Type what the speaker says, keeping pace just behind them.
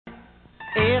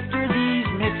After these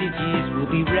messages, we'll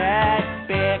be right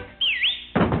back.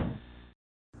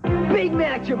 Big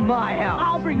match at my house.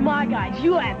 I'll bring my guys.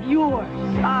 You have yours.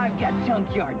 I've got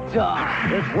Junkyard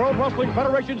Dog. It's World Wrestling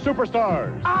Federation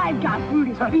Superstars. I've got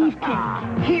Brutus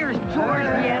Beefcake. Here's George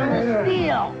the Animal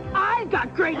Steel. I've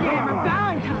got Great Hammer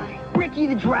Valentine. Ricky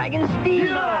the Dragon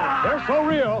Steamboat. They're so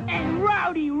real. And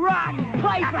Rowdy Roddy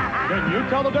Piper. Can you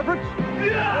tell the difference?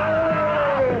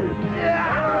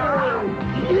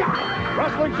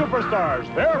 Wrestling Superstars,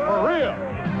 they're for real.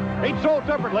 Each sold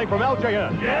separately from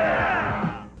LJN.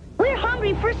 We're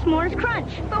hungry for s'mores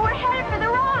crunch, but we're headed for the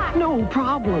Rock. No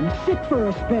problem. Sit for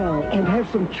a spell and have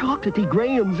some chocolatey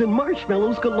grahams and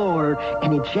marshmallows galore.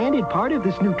 An enchanted part of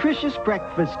this nutritious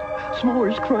breakfast.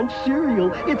 S'mores Crunch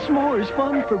cereal. It's s'mores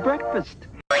fun for breakfast.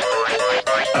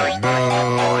 And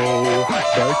now,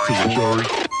 back to the show.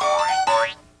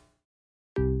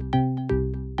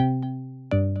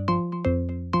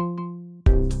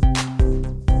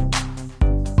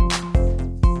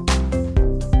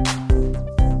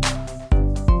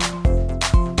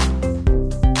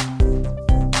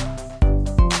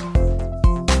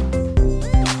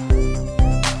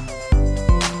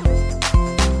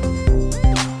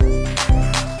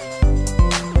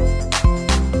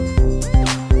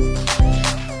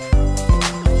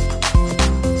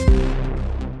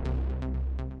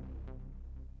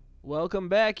 Welcome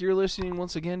back. You're listening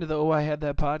once again to the Oh I Had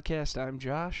That podcast. I'm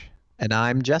Josh. And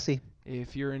I'm Jesse.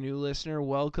 If you're a new listener,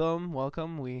 welcome.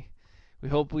 We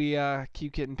hope we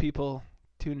keep getting people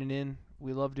tuning in.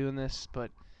 We love doing this, but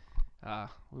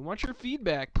we want your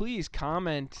feedback. Please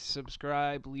comment,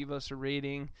 subscribe, leave us a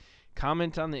rating,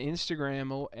 comment on the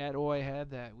Instagram at Oh I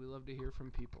Had That. We love to hear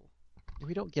from people.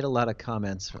 We don't get a lot of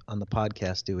comments on the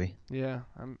podcast, do we? Yeah,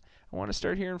 I want to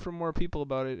start hearing from more people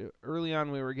about it. Early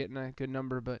on, we were getting a good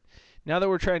number, but now that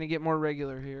we're trying to get more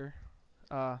regular here,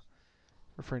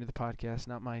 referring to the podcast,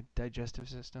 not my digestive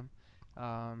system.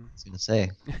 I was going to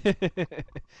say.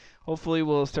 Hopefully,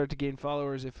 we'll start to gain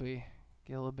followers if we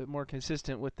get a little bit more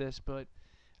consistent with this. But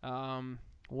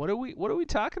what are we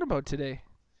talking about today?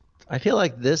 I feel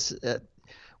like this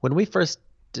when we first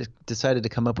decided to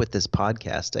come up with this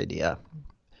podcast idea,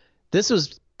 this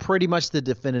was pretty much the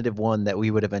definitive one that we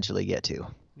would eventually get to.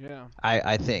 Yeah.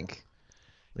 I think.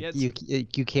 Like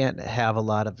you can't have a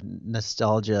lot of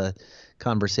nostalgia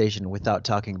conversation without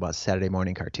talking about Saturday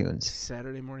morning cartoons.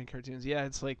 Saturday morning cartoons. Yeah,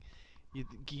 it's like you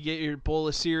get your bowl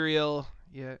of cereal,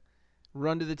 you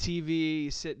run to the TV,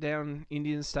 you sit down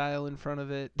Indian style in front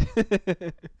of it.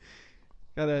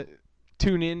 Gotta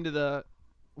tune into the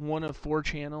one of 4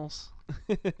 channels.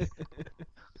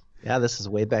 Yeah, this is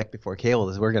way back before cable.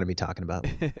 This we're going to be talking about.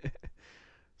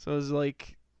 So it was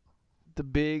like the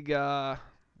big, it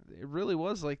really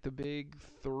was like the big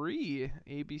 3,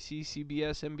 ABC,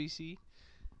 CBS, NBC.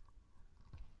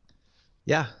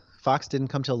 Yeah, Fox didn't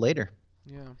come till later.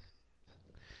 Yeah.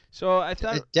 So I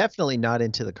thought... Definitely not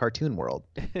into the cartoon world.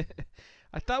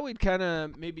 I thought we'd kind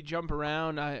of maybe jump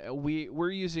around.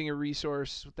 We're using a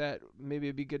resource that maybe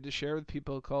it'd be good to share with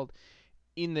people called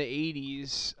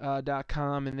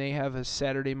InTheEighties.com, and they have a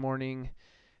Saturday morning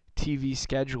TV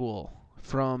schedule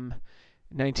from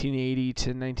 1980 to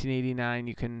 1989.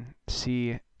 You can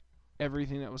see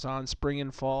everything that was on spring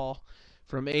and fall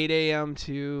from 8 a.m.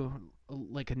 to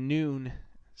like a noon.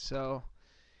 So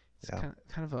it's kind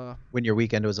of a... When your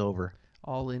weekend was over.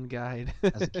 All-in guide.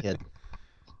 As a kid.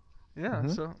 Yeah,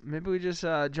 so maybe we just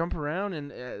jump around, and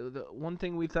the one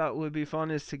thing we thought would be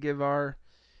fun is to give our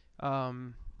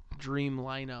dream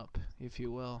lineup, if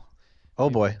you will. Oh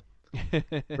boy,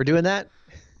 we're doing that.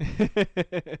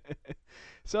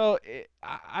 So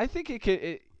I think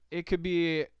it could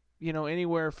be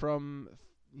anywhere from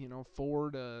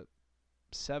 4 to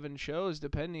 7 shows,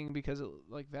 depending, because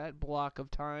like that block of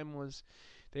time was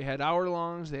they had hour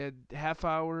longs, they had half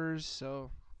hours, so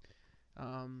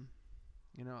I'll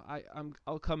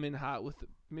come in hot with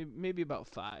maybe about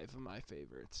 5 of my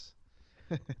favorites.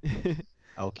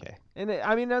 Okay. And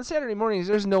on Saturday mornings,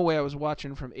 there's no way I was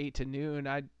watching from 8 to noon.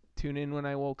 I'd tune in when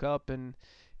I woke up and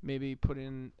maybe put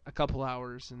in a couple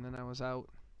hours, and then I was out.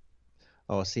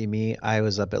 Oh, see me, I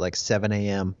was up at like 7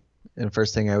 a.m. and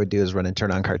first thing I would do is run and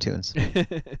turn on cartoons.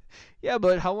 Yeah,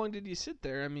 but how long did you sit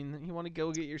there? You want to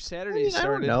go get your Saturday started.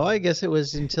 I don't know. I guess it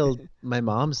was until my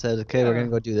mom said, okay, we're going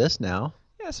to go do this now.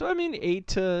 Yeah, so 8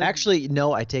 to... Actually,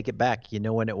 no, I take it back. You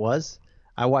know when it was?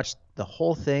 I watched the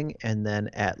whole thing, and then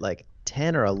at like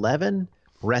 10 or 11,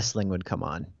 wrestling would come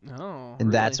on. Oh, and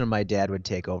really? That's when my dad would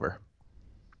take over.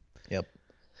 Yep.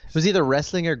 It was either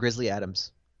wrestling or Grizzly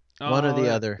Adams. One or the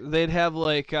other. They'd have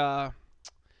like... I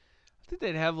think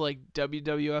they'd have like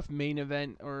WWF main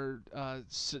event or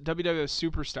WWF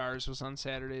Superstars was on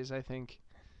Saturdays, I think.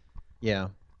 Yeah,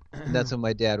 and that's when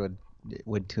my dad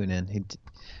would tune in.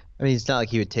 I mean, it's not like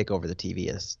he would take over the TV.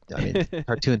 I mean,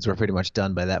 cartoons were pretty much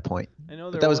done by that point. I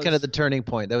know but that was kind of the turning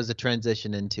point. That was the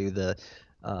transition into the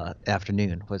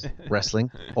afternoon was wrestling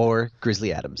or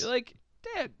Grizzly Adams. You're like,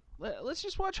 Dad, let's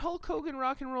just watch Hulk Hogan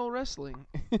rock and roll wrestling.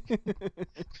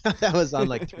 That was on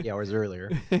like 3 hours earlier.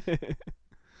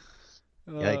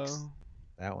 Yikes.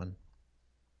 That one.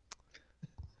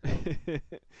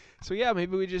 So yeah,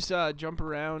 maybe we just jump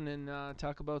around and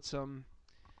talk about some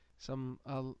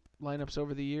lineups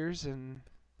over the years and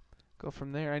go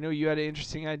from there. I know you had an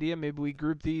interesting idea. Maybe we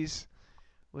group these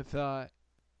with I'm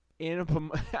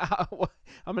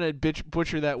gonna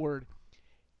butcher that word.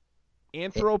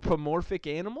 Anthropomorphic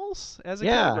animals as a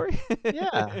category.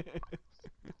 Yeah.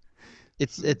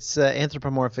 It's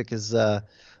anthropomorphic is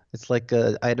it's like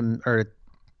a item or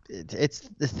it's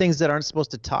the things that aren't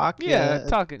supposed to talk. Yeah,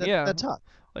 talking. That talk.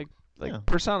 Like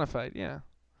personified. Yeah.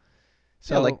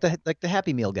 So like the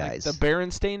Happy Meal guys. Like the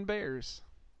Berenstain Bears.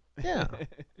 Yeah.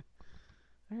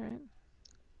 All right.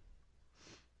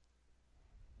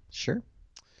 Sure.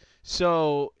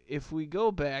 So if we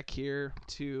go back here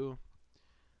to,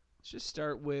 let's just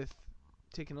start with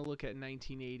taking a look at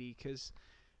 1980 because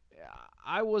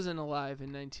I wasn't alive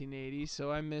in 1980,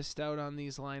 so I missed out on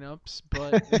these lineups.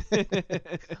 But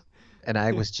and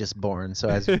I was just born, so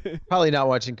I was probably not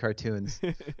watching cartoons.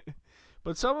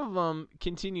 But some of them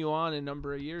continue on a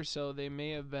number of years, so they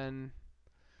may have been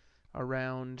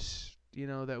around,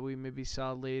 that we maybe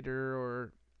saw later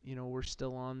or, we're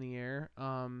still on the air.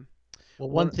 Well,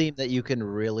 one theme that you can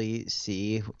really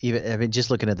see, just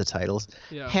looking at the titles,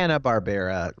 yeah.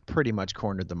 Hanna-Barbera pretty much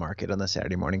cornered the market on the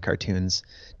Saturday morning cartoons.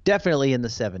 Definitely in the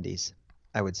 70s,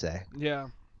 I would say. Yeah.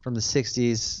 From the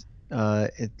 60s,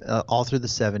 all through the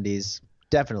 70s,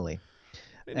 definitely.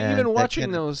 And even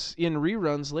watching those in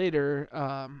reruns later,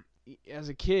 as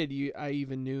a kid, I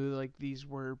even knew like these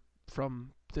were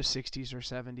from the 60s or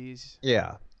 70s.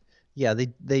 Yeah. Yeah,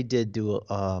 they did do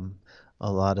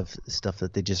a lot of stuff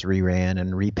that they just reran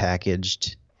and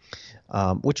repackaged,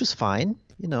 which was fine.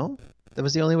 That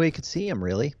was the only way you could see them,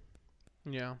 really.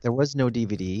 Yeah. There was no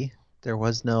DVD. There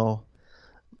was no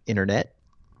internet.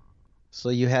 So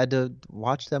you had to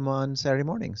watch them on Saturday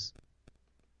mornings.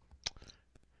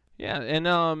 Yeah,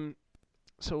 and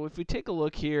so if we take a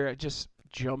look here, just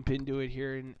jump into it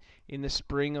here in the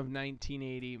spring of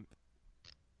 1980,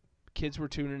 kids were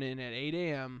tuning in at 8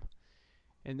 a.m.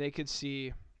 and they could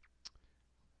see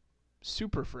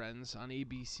Super Friends on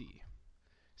ABC.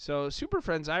 So Super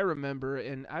Friends, I remember,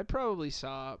 and I probably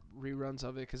saw reruns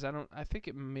of it because I think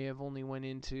it may have only went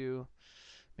into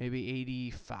maybe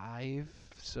 85.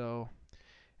 So,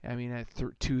 I mean, at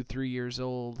 3 years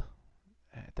old,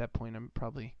 at that point, I'm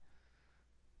probably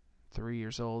 3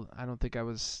 years old. I don't think I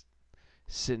was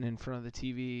sitting in front of the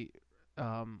TV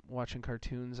watching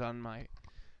cartoons on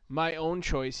my own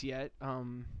choice yet.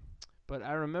 But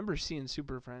I remember seeing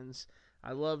Super Friends.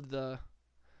 I loved the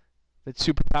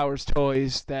Superpowers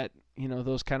toys that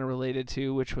those kind of related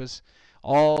to, which was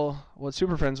all what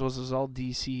Super Friends was all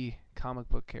DC comic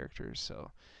book characters.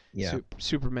 So yeah,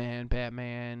 Superman,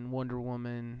 Batman, Wonder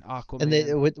Woman, Aquaman.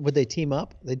 And would they team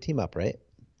up? They'd team up, right?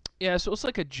 Yeah, so it's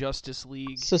like a Justice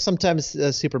League. So sometimes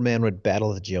Superman would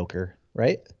battle the Joker,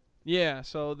 right? Yeah,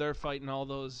 so they're fighting all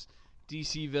those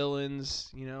DC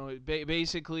villains.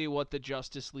 Basically what the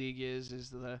Justice League is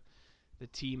the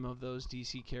team of those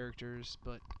DC characters,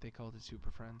 but they called it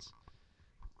Super Friends.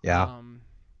 Yeah. I'm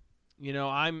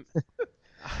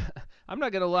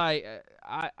not gonna lie.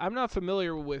 I'm not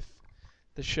familiar with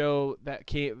the show that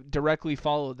directly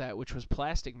followed that, which was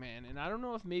Plastic Man, and I don't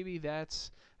know if maybe that's.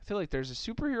 I feel like there's a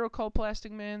superhero called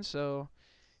Plastic Man, so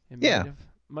it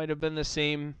might have been the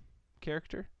same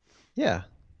character. Yeah,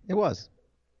 it was.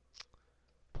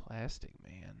 Plastic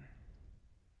Man.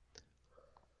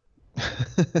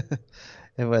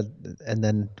 And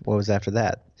then what was after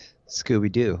that?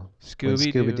 Scooby-Doo.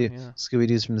 Scooby-Doo. Yeah.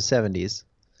 Scooby-Doo's from the 70s.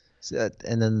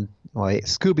 And then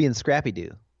Scooby and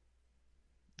Scrappy-Doo.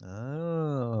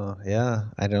 Oh, yeah.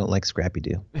 I don't like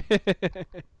Scrappy-Doo. You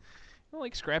don't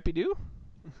like Scrappy-Doo?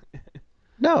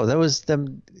 No, that was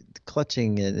them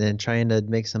clutching and trying to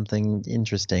make something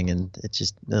interesting, and it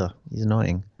just, he's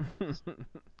annoying.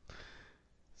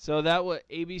 So that what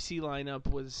ABC lineup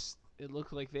was, it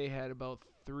looked like they had about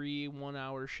 3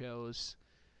 one-hour shows,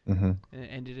 and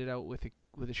ended it out with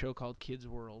a show called Kids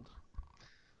World.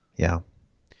 Yeah.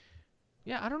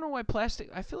 Yeah, I don't know why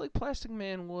I feel like Plastic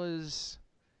Man was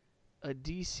a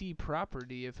DC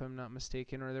property, if I'm not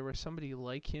mistaken, or there was somebody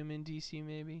like him in DC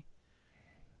maybe.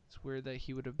 It's weird that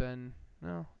he would have been.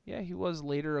 No, yeah, he was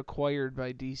later acquired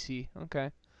by DC.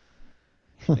 Okay.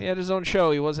 He had his own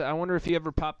show. He was. I wonder if he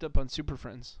ever popped up on Super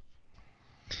Friends.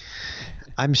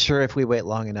 I'm sure if we wait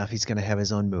long enough, he's going to have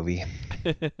his own movie.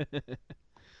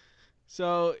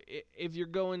 So if you're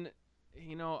going,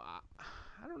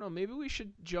 I don't know, maybe we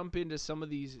should jump into some of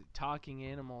these talking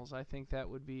animals. I think that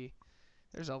would be.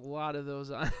 There's a lot of those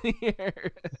on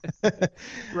here.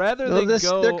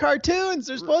 They're cartoons.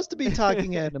 They're supposed to be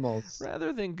talking animals.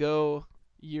 Rather than go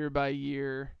year by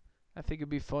year, I think it'd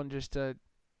be fun just to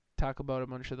talk about a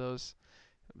bunch of those,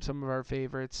 some of our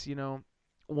favorites.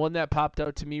 One that popped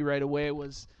out to me right away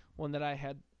was one that I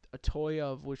had a toy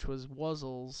of, which was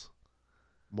Wuzzles.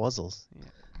 Wuzzles? Yeah,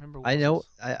 remember Wuzzles? I know.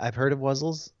 I've heard of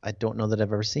Wuzzles. I don't know that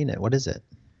I've ever seen it. What is it?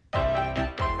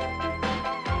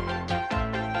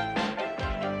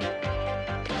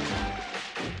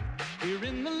 We're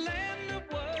in the land of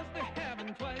Wuz, they're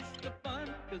having twice the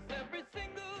fun, 'cause every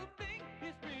single thing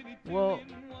is really two Well,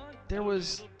 in one.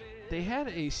 they had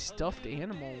a stuffed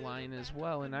animal line as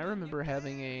well, and I remember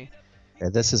having a. Yeah,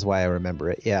 this is why I remember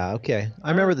it. Yeah, okay.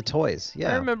 I remember the toys.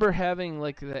 Yeah. I remember having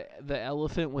like the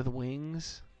elephant with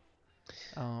wings.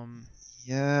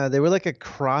 Yeah, they were like a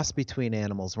cross between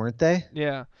animals, weren't they?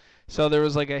 Yeah. So there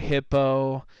was like a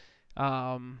hippo,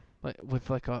 with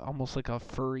like almost like a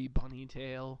furry bunny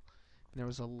tail. And there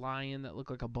was a lion that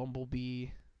looked like a bumblebee.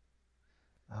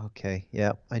 Okay.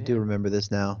 Yeah, I do remember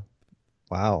this now.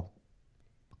 Wow.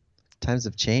 Times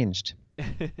have changed.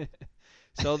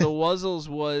 So the Wuzzles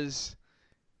was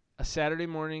a Saturday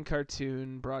morning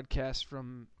cartoon broadcast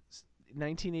from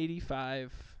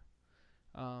 1985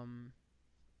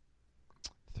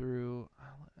 through,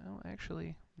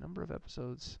 actually, number of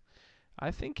episodes.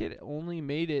 I think it only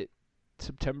made it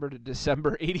September to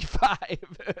December 85.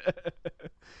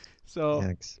 So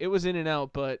Yikes. it was in and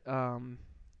out, but I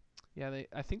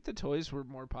think the toys were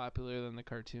more popular than the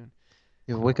cartoon.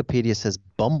 Yeah, Wikipedia says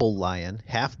Bumble Lion,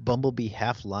 half bumblebee,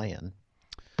 half lion.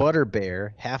 Butter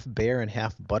bear and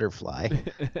half butterfly.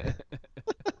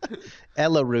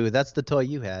 Ellaroo, that's the toy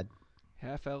you had.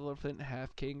 Half elephant,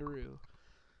 half kangaroo.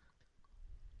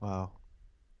 Wow.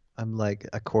 I'm like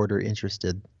a quarter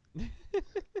interested.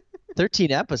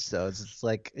 13 episodes. It's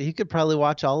like you could probably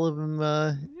watch all of them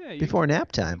before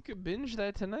nap time. You could binge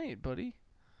that tonight, buddy.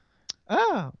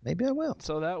 Ah, maybe I will.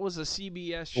 So that was a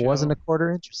CBS show. Wasn't a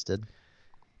quarter interested.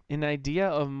 An idea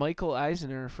of Michael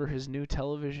Eisner for his new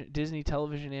Disney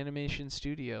television animation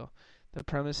studio. The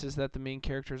premise is that the main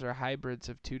characters are hybrids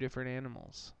of two different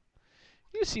animals.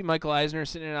 You see Michael Eisner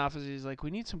sitting in an office. He's like,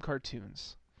 "We need some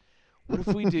cartoons. What if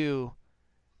we do?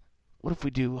 What if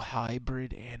we do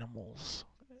hybrid animals?"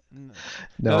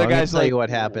 No, other I'm guy's gonna tell like, you what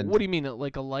happened. "What do you mean,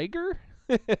 like a liger?"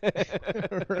 Right?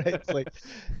 It's like,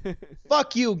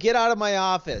 fuck you, get out of my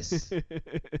office.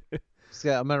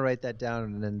 So I'm gonna write that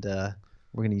down, and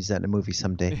we're gonna use that in a movie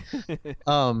someday.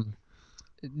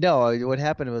 No, what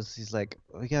happened was he's like,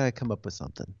 we gotta come up with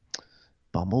something.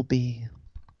 Bumblebee,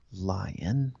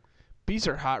 lion. Bees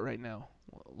are hot right now.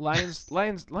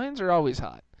 Lions are always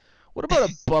hot. What about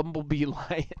a bumblebee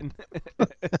lion?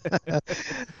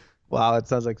 Wow, it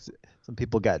sounds like some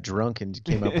people got drunk and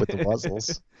came up with the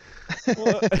Wuzzles.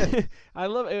 Well, I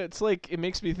love it. It's like it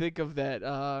makes me think of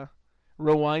that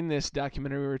Rewind This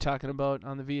documentary we were talking about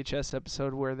on the VHS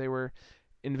episode where they were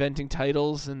inventing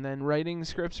titles and then writing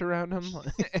scripts around them.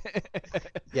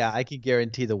 Yeah, I can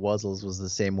guarantee the Wuzzles was the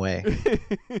same way.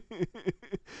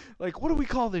 Like, what do we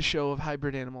call this show of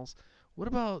hybrid animals? What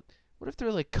if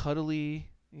they're like cuddly?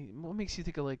 What makes you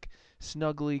think of like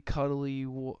snuggly, cuddly,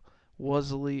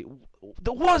 wuzzly?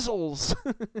 The Wuzzles!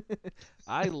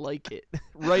 I like it.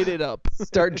 Write it up.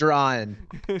 Start drawing,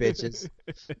 bitches.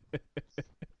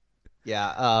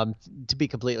 Yeah, to be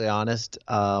completely honest,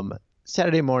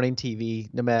 Saturday morning TV,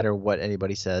 no matter what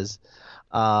anybody says,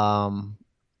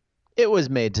 it was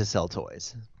made to sell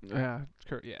toys. Yeah,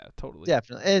 totally.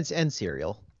 Definitely, and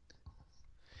cereal.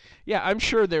 Yeah, I'm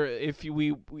sure if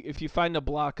you find a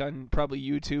block on probably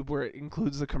YouTube where it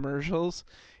includes the commercials,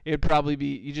 it'd probably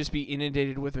be you just be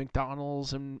inundated with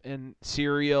McDonald's and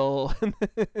cereal.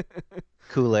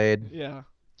 Kool-Aid. Yeah.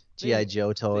 G.I.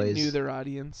 Joe toys. They knew their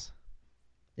audience.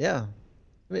 Yeah.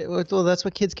 Well, that's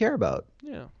what kids care about.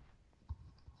 Yeah.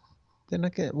 They're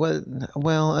not gonna.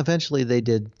 Well, eventually they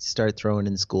did start throwing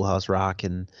in Schoolhouse Rock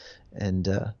and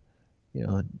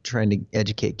trying to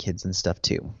educate kids and stuff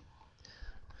too.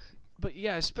 But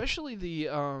yeah, especially the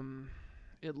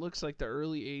it looks like the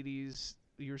early '80s.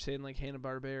 You were saying like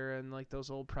Hanna-Barbera and like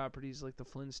those old properties like the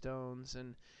Flintstones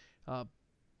and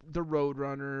the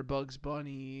Roadrunner, Bugs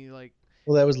Bunny, like.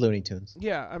 Well, that was Looney Tunes.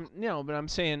 Yeah, but I'm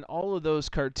saying all of those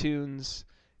cartoons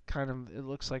kind of, it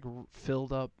looks like,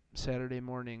 filled up Saturday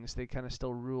mornings. They kind of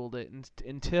still ruled it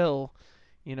until,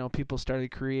 people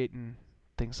started creating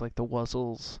things like the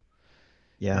Wuzzles.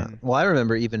 Yeah. And- Well, I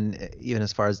remember even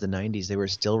as far as the 90s, they were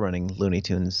still running Looney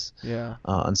Tunes Yeah.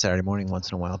 on Saturday morning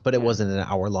once in a while, but it Yeah. wasn't an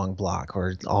hour-long block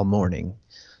or all morning,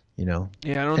 Yeah,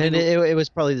 I don't And think, it was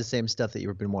probably the same stuff that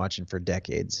you've been watching for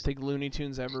decades. think Looney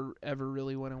Tunes ever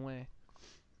really went away.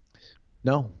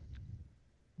 No,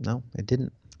 it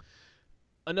didn't.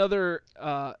 Another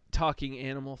talking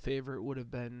animal favorite would have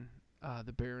been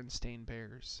the Berenstain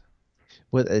Bears.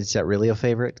 What, is that really a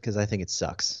favorite? Because I think it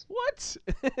sucks. What?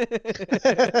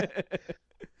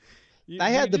 I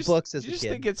had the books as you a just kid.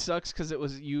 think it sucks because it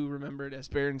was you remembered as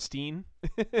Berenstein?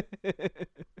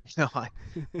 No, I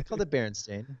called it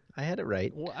Berenstain. I had it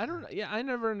right. Well, I don't. Yeah, I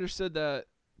never understood that.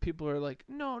 People are like,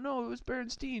 no, it was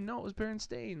Berenstein. No, it was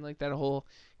Berenstain. Like that whole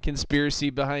conspiracy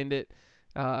behind it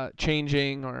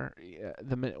changing, or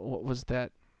what was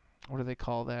that? What do they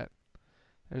call that?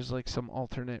 There's like some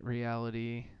alternate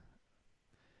reality.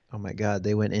 Oh my God,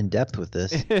 they went in depth with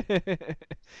this.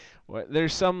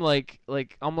 There's some like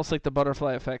almost like the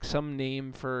butterfly effect, some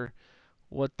name for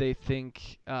what they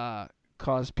think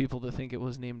caused people to think it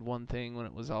was named one thing when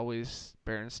it was always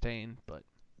Berenstain. But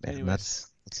Man, anyways.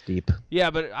 that's deep. Yeah,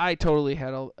 but I totally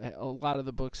had a lot of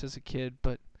the books as a kid,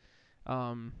 but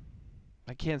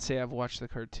I can't say I've watched the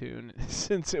cartoon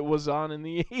since it was on in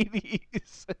the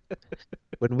 80s.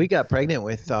 When we got pregnant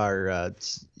with our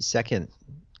second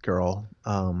girl,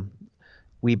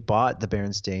 we bought the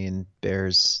Berenstain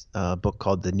Bears book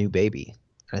called The New Baby.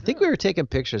 And I think we were taking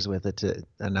pictures with it to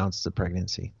announce the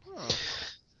pregnancy. Oh.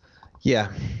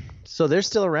 Yeah. So they're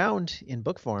still around in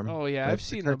book form. Oh yeah, but I've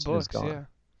seen the cartoon is books. gone.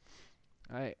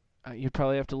 Yeah, you'd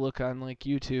probably have to look on like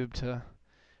YouTube to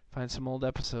find some old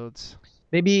episodes.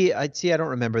 Maybe I don't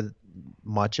remember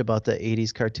much about the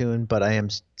 80s cartoon, but I am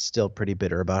still pretty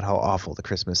bitter about how awful the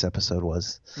Christmas episode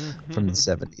was from the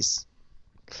 70s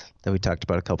that we talked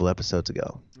about a couple episodes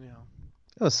ago. Yeah.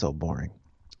 It was so boring.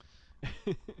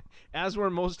 As were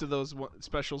most of those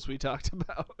specials we talked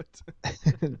about.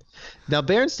 Now,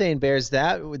 Berenstain Bears,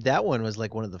 that one was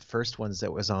like one of the first ones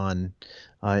that was on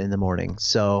in the morning.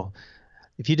 So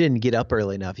if you didn't get up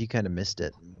early enough, you kind of missed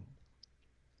it.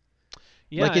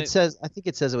 Yeah, Like it says, I think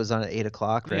it says it was on at 8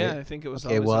 o'clock, right? Yeah, I think it was.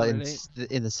 Okay, always well, on at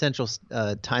 8. in the central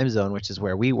time zone, which is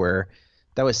where we were,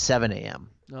 that was 7 a.m.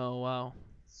 Oh wow.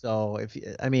 So it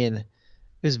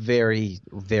was very,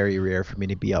 very rare for me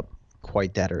to be up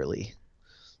quite that early,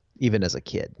 even as a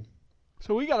kid.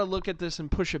 So we got to look at this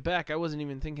and push it back. I wasn't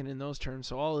even thinking in those terms.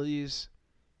 So all of these,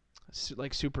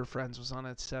 like Super Friends, was on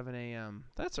at 7 a.m.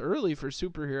 That's early for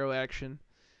superhero action.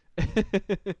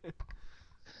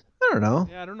 I don't know.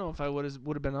 Yeah, I don't know if I would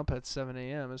have been up at 7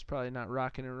 a.m. It's probably not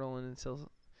rocking and rolling until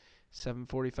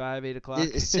 7:45, 8 o'clock.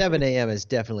 7 a.m. is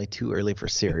definitely too early for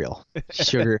cereal.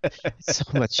 Sugar, so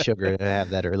much sugar to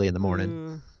have that early in the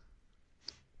morning.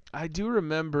 I do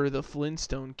remember the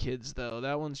Flintstone Kids, though.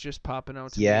 That one's just popping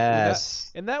out to me.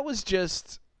 Yes. And that was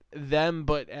just them,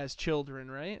 but as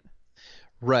children, right?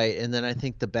 Right, and then I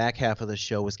think the back half of the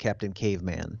show was Captain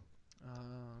Caveman.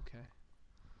 Oh, okay.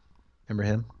 Remember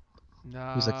him?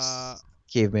 Nah. He was like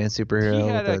caveman superhero. He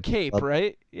had with a cape,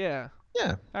 right? Yeah.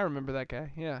 Yeah. I remember that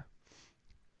guy. Yeah.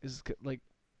 Like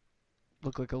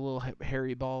looked like a little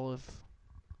hairy ball of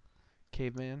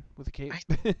caveman with a cape.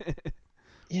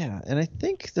 Yeah, and I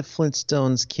think the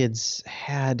Flintstones kids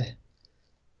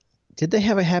did they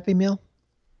have a Happy Meal?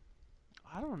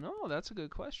 I don't know. That's a good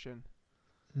question.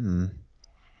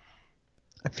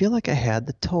 I feel like I had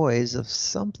the toys of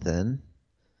something.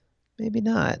 Maybe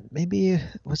not. Maybe,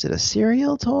 was it a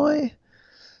cereal toy?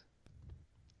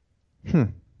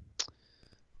 Maybe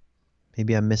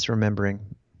I'm misremembering.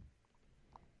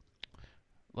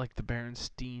 Like the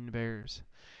Berenstain Bears.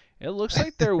 It looks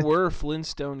like there were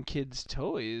Flintstone Kids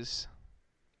toys.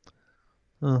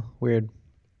 Oh, weird.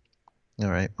 All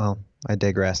right, well, I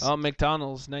digress. Oh,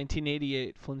 McDonald's,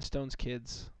 1988, Flintstones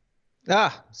Kids.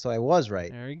 So I was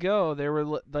right. There you go. There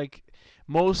were like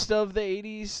most of the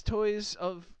 80s toys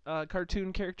of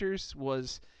cartoon characters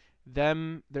was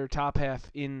them, their top half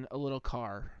in a little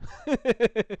car.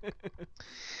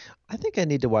 I think I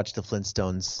need to watch the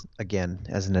Flintstones again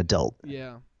as an adult.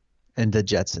 Yeah. And the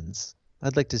Jetsons.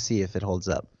 I'd like to see if it holds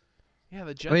up. Yeah,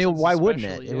 the Jetsons. I mean, why wouldn't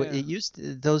it? especially, It used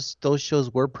to, those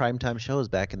shows were primetime shows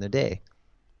back in the day.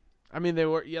 I mean, they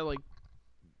were, like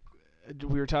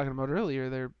we were talking about earlier.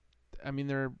 They're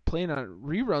playing on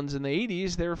reruns in the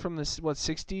 80s. They were from the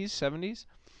 60s, 70s?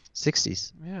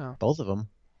 60s. Yeah. Both of them.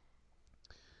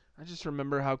 I just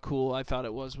remember how cool I thought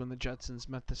it was when the Jetsons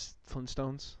met the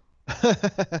Flintstones.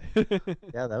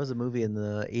 Yeah, that was a movie in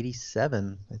the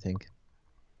 87, I think.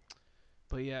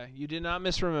 But yeah, you did not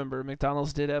misremember.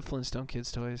 McDonald's did have Flintstone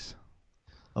Kids toys.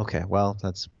 Okay, well,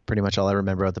 that's pretty much all I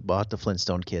remember about the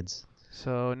Flintstone Kids.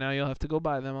 So now you'll have to go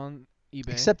buy them on eBay.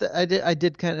 Except that I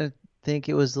did kind of think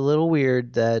it was a little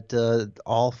weird that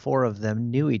all four of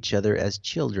them knew each other as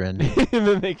children, And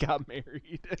then they got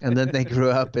married. and then they grew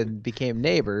up and became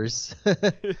neighbors.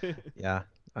 Yeah,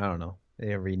 I don't know.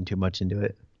 They are reading too much into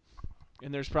it.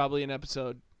 And there's probably an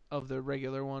episode of the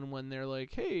regular one when they're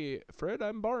like, "Hey, Fred,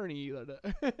 I'm Barney."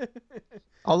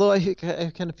 Although I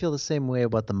kind of feel the same way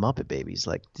about the Muppet Babies.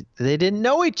 Like, they didn't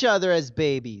know each other as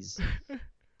babies.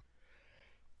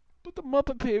 But the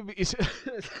Muppet Babies,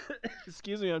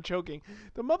 excuse me, I'm choking.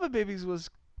 The Muppet Babies was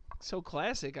so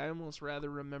classic. I almost rather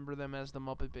remember them as the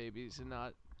Muppet Babies and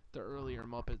not the earlier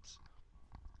Muppets.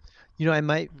 You know, I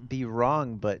might be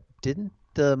wrong, but didn't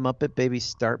the Muppet Babies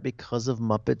start because of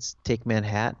Muppets Take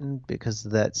Manhattan, because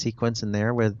of that sequence in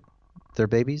there with their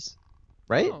babies?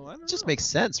 Right? Oh, I don't It just know. makes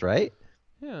sense, right?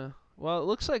 Yeah. Well, it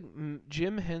looks like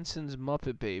Jim Henson's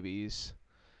Muppet Babies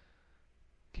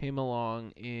came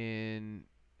along in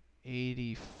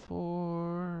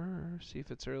 84. See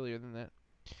if it's earlier than that.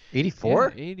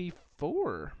 84? Yeah,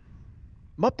 84.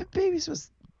 Muppet Babies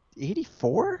was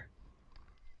 84?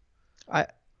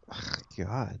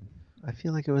 God. I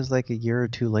feel like it was like a year or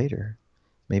two later.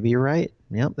 Maybe you're right.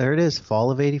 Yep, there it is.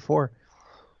 Fall of 84.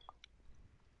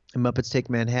 And Muppets Take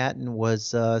Manhattan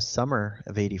was summer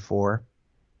of 84.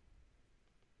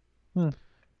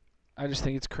 I just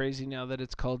think it's crazy now that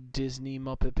it's called Disney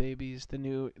Muppet Babies, the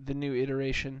new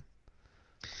iteration.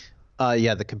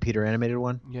 Yeah, the computer animated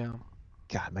one. Yeah.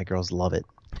 God, my girls love it.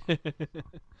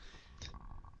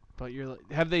 But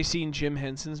have they seen Jim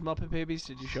Henson's Muppet Babies?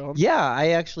 Did you show them? Yeah, I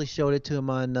actually showed it to him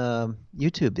on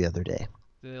YouTube the other day.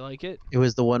 Do they like it? It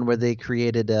was the one where they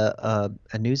created a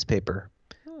newspaper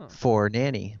Oh. for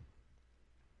Nanny.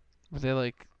 Were they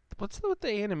like, what's with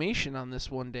the animation on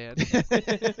this one, Dad?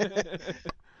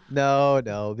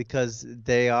 No, because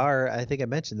they are, I think I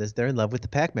mentioned this, they're in love with the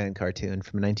Pac-Man cartoon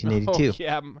from 1982.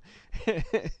 Oh,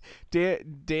 yeah.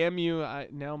 Damn you.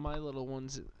 Now my little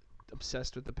one's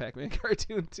obsessed with the Pac-Man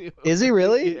cartoon, too. Is he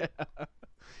really? Yeah.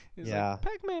 He's Yeah.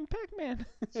 like, Pac-Man.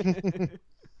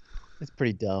 It's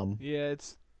pretty dumb. Yeah,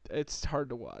 it's hard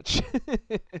to watch.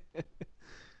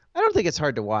 I don't think it's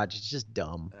hard to watch. It's just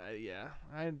dumb. Yeah,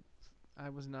 I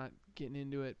was not getting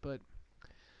into it, but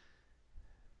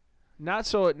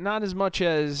not as much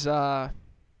as I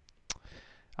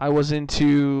was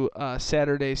into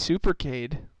Saturday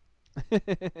Supercade.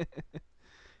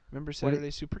 Remember Saturday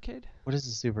Supercade? What is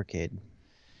a Supercade?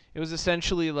 It was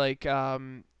essentially like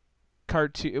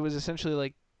cartoon. It was essentially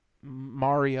like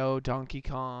Mario, Donkey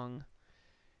Kong,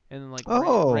 and then like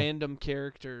random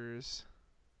characters.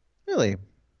 Really?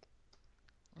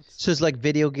 So it's like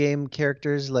video game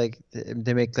characters, like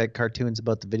they make like cartoons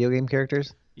about the video game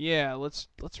characters? Yeah, let's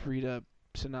read a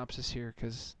synopsis here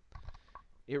because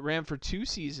it ran for 2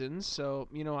 seasons. So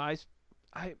I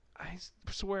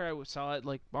swear I saw it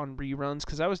like on reruns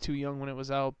because I was too young when it was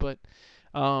out. But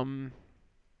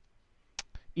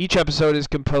each episode is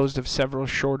composed of several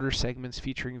shorter segments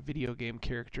featuring video game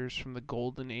characters from the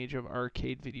golden age of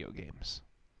arcade video games.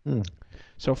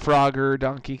 So Frogger,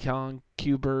 Donkey Kong,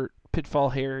 Q*bert, Pitfall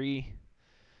Harry.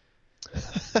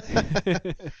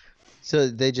 So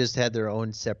they just had their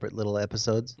own separate little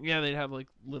episodes? Yeah, they'd have like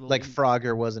little. Like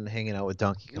Frogger wasn't hanging out with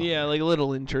Donkey Kong? Yeah, like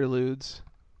little interludes.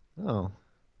 Oh,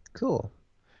 cool.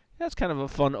 That's kind of a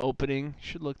fun opening.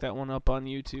 Should look that one up on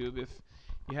YouTube if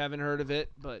you haven't heard of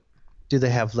it. But Do they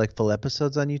have like full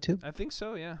episodes on YouTube? I think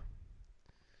so, yeah.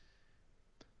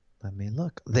 Let me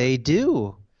look. They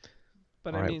do.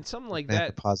 But All I right, mean, something like I have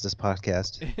to that. pause this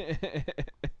podcast.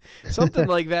 Something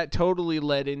like that totally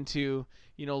led into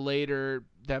later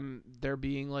there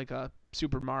being like a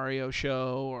Super Mario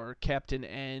show or Captain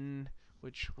N,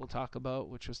 which we'll talk about,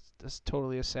 which was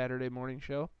totally a Saturday morning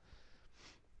show.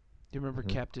 Do you remember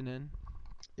Captain N?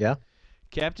 Yeah.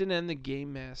 Captain N, the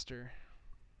Game Master.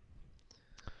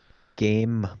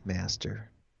 Game Master.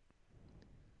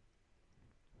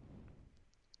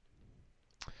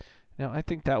 Now, I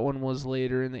think that one was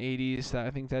later in the 80s.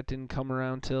 I think that didn't come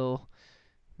around till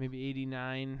maybe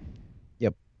 89.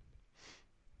 Yep.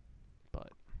 But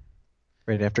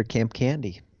Right after Camp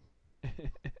Candy.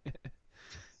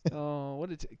 oh,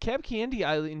 Cap Candy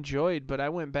I enjoyed, but I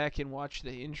went back and watched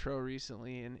the intro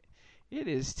recently, and it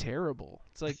is terrible.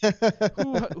 It's like,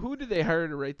 who did they hire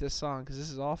to write this song? Because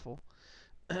this is awful.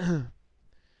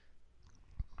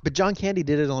 But John Candy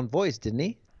did it on voice, didn't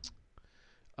he?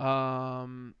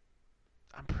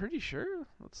 I I'm pretty sure.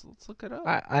 Let's look it up.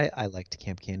 I liked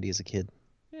Camp Candy as a kid.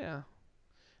 Yeah.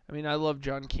 I mean, I love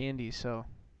John Candy, so.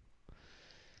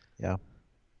 Yeah.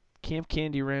 Camp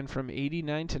Candy ran from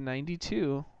 89 to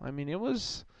 92. I mean,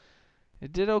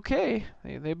 it did okay.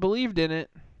 They believed in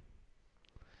it.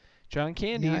 John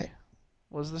Candy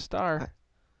was the star.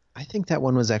 I think that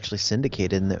one was actually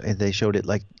syndicated, and they showed it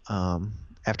like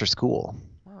after school.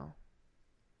 Wow.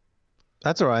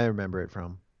 That's where I remember it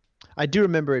from. I do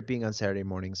remember it being on Saturday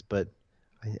mornings, but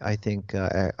I think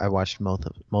I watched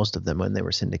most of them when they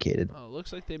were syndicated. Oh, it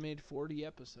looks like they made 40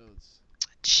 episodes.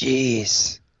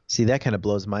 Jeez. See, that kind of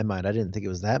blows my mind. I didn't think it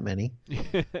was that many.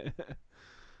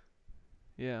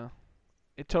 Yeah.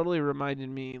 It totally reminded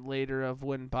me later of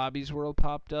when Bobby's World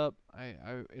popped up.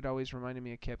 It always reminded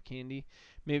me of Camp Candy.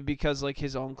 Maybe because like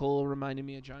his uncle reminded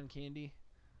me of John Candy.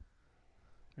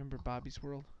 Remember Bobby's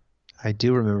World? I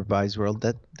do remember Bobby's World.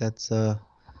 That's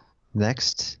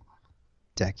next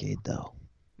decade though.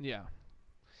 Yeah.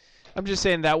 I'm just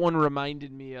saying that one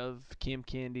reminded me of Camp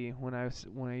Candy when I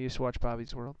used to watch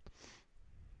Bobby's World.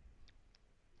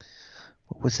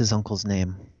 What was his uncle's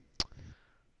name?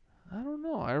 I don't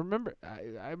know. I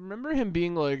remember him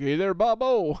being like, "Hey there,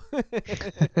 Bobo."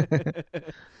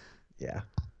 Yeah.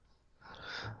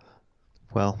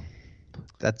 Well,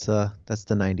 that's the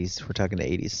 90s. We're talking the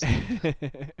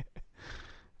 80s.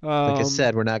 Like I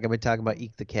said, we're not going to be talking about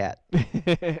Eek the Cat.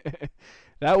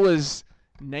 That was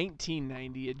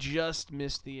 1990. It just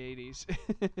missed the 80s.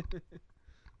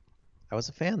 I was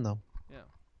a fan though. Yeah.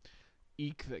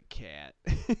 Eek the Cat.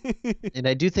 And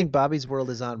I do think Bobby's World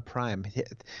is on Prime.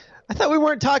 I thought we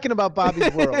weren't talking about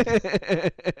Bobby's World.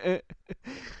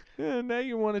 Now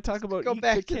you want to talk about Go Eek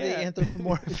back the to Cat. the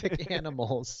anthropomorphic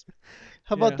animals.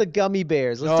 How about the gummy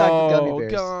bears? Let's talk the gummy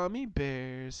bears. Gummy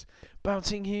bears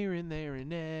bouncing here and there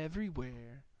and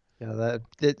everywhere. Yeah,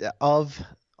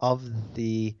 of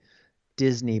the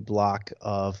Disney block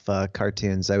of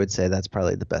cartoons, I would say that's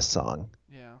probably the best song.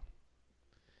 Yeah.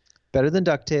 Better than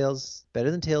DuckTales.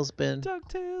 Better than Tailspin.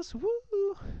 DuckTales,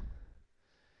 woo!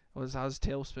 How's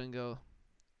Tailspin go?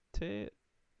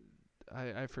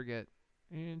 I forget.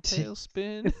 And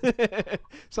Tailspin.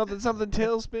 something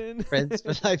Tailspin. Friends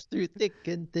for life through thick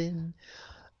and thin.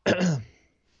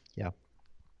 Yeah.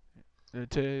 A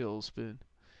Tailspin.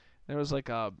 There was like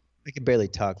a I can barely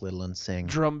talk, let alone sing.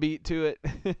 drum beat to it.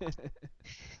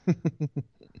 And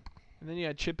then you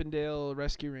had Chippendale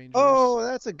Rescue Rangers. Oh,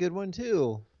 that's a good one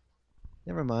too.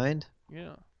 Never mind.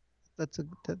 Yeah. That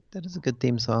is a good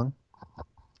theme song.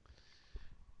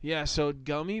 Yeah, so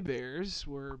gummy bears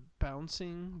were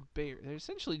bouncing bears. They're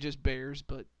essentially just bears,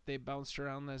 but they bounced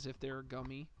around as if they were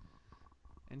gummy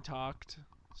and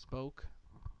spoke.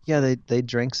 Yeah, they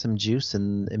drank some juice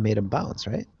and it made them bounce,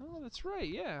 right? Oh, that's right,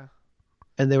 yeah.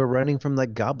 And they were running from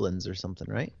like goblins or something,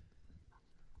 right?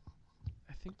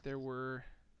 I think there were...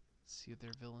 Let's see what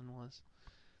their villain was.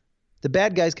 The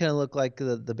bad guys kind of look like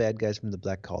the bad guys from the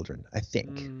Black Cauldron, I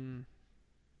think.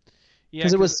 Yeah,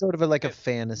 Because it was sort of like a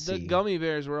fantasy. The gummy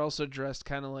bears were also dressed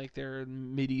kind of like they're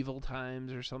in medieval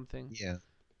times or something. Yeah.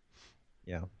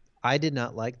 Yeah. I did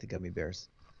not like the gummy bears.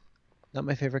 Not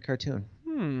my favorite cartoon.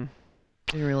 Didn't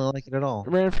really like it at all.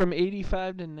 It ran from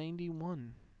 85 to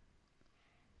 91.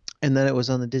 And then it was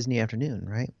on the Disney Afternoon,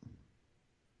 right?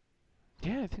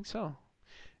 Yeah, I think so.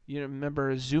 You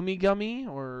remember Zoomy Gummy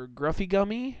or Gruffy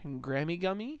Gummy and Grammy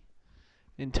Gummy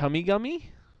and Tummy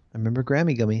Gummy? I remember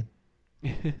Grammy Gummy.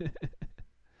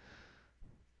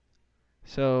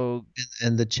 So.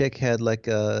 And the chick had like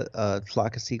a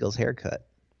Flock of Seagulls haircut.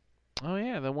 Oh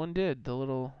yeah, that one did. The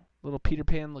little Peter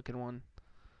Pan looking one.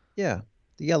 Yeah,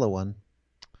 the yellow one.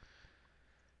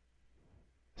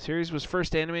 Series was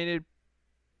first animated.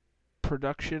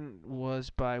 Production was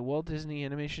by Walt Disney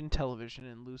Animation Television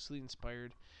and loosely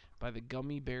inspired by the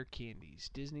Gummy Bear candies.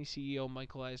 Disney CEO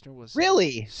Michael Eisner was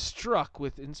really struck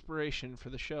with inspiration for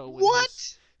the show when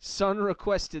his son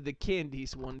requested the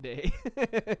candies one day.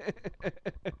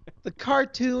 The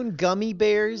cartoon Gummy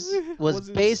Bears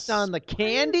was based on the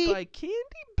candy? By candy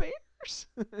bears?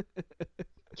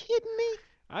 Kidding me?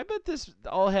 I bet this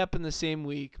all happened the same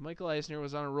week. Michael Eisner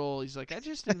was on a roll. He's like, I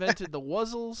just invented the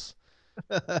Wuzzles.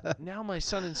 Now my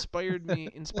son inspired me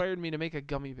to make a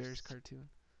Gummy Bears cartoon.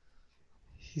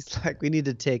 He's like, we need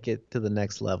to take it to the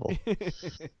next level.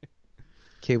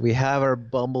 Okay, we have our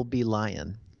Bumblebee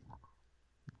Lion.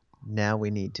 Now we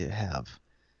need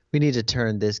to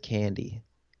turn this candy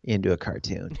into a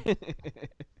cartoon.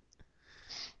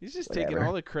 He's just taking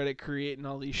all the credit creating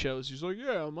all these shows. He's like,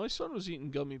 yeah, my son was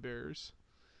eating gummy bears.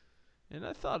 And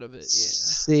I thought of it, yeah.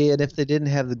 See, and if they didn't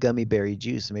have the gummy berry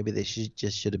juice, maybe they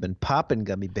should have been popping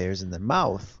gummy bears in their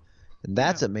mouth and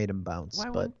that's what made them bounce. Why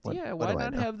but why do I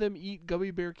not know? have them eat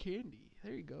gummy bear candy?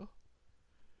 There you go.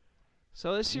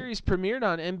 So this series premiered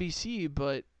on NBC,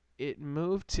 but it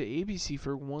moved to ABC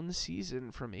for one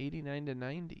season from 89 to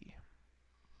 90.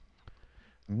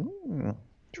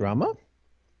 Drama?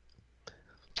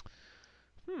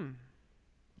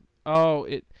 Oh,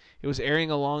 it was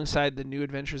airing alongside the New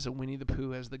Adventures of Winnie the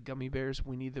Pooh as the Gummy Bears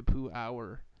Winnie the Pooh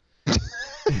Hour.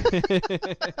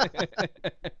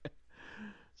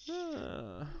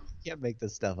 Can't make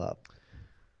this stuff up.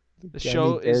 The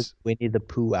show is Winnie the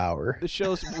Pooh Hour. The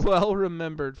show's well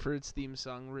remembered for its theme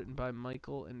song written by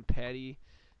Michael and Patty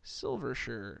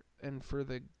Silversher, and for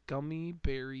the gummy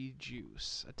berry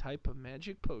juice, a type of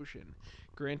magic potion,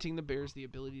 granting the bears the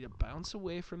ability to bounce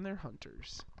away from their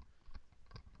hunters.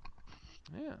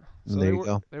 Yeah. So There you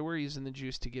go. They were using the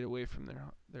juice to get away from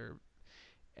their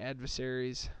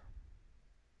adversaries.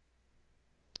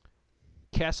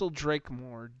 Castle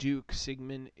Drakemore, Duke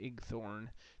Sigmund Igthorn,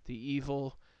 the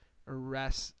evil,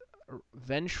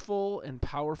 vengeful, and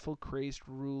powerful crazed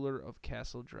ruler of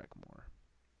Castle Drakemore.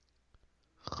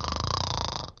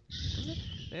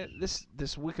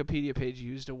 This Wikipedia page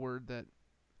used a word that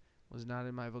was not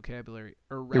in my vocabulary.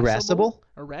 Irascible?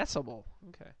 Irascible.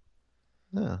 Okay.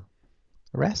 No.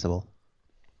 Irascible.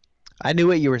 I knew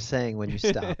what you were saying when you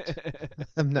stopped.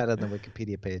 I'm not on the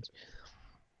Wikipedia page.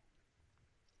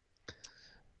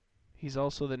 He's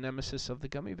also the nemesis of the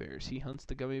gummy bears. He hunts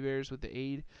the gummy bears with the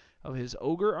aid of his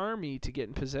ogre army to get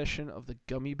in possession of the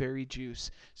gummy berry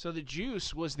juice. So the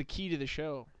juice was the key to the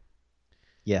show.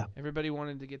 Yeah. Everybody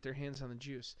wanted to get their hands on the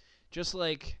juice. Just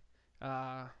like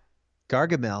Gargamel.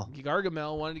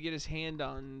 Gargamel wanted to get his hand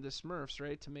on the Smurfs,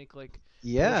 right? To make like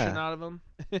potion Yeah. out of them.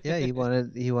 Yeah, he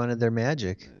wanted their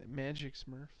magic. Magic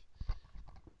Smurf.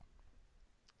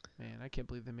 Man, I can't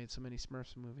believe they made so many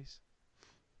Smurfs movies.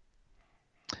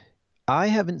 I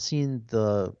haven't seen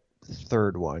the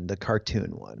third one, the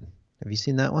cartoon one. Have you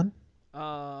seen that one?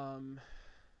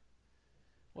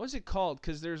 What was it called?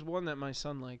 Because there's one that my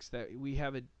son likes that we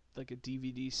have a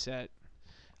DVD set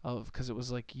of, because it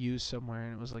was like used somewhere,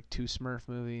 and it was like 2 Smurf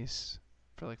movies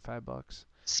for like $5.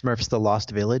 Smurfs: The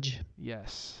Lost Village.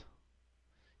 Yes,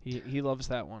 he loves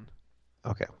that one.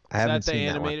 Okay, I haven't that the seen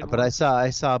that animated one, but one? I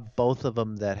saw both of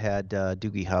them that had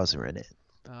Doogie Howser in it.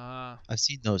 I've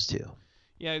seen those two.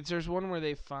 Yeah, there's one where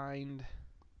they find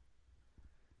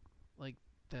like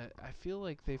that. I feel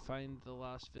like they find the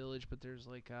Lost Village, but there's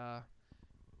like a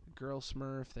girl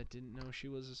Smurf that didn't know she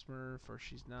was a Smurf, or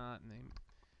she's not, and they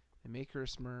make her a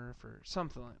Smurf or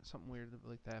something weird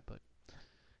like that. But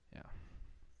yeah.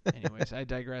 Anyways, I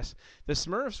digress. The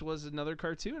Smurfs was another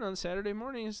cartoon on Saturday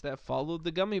mornings that followed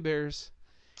the Gummy Bears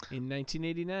in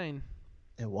 1989.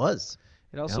 It was.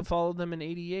 It also followed them in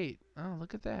 88. Oh,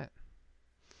 look at that.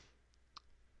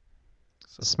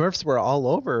 The Smurfs were all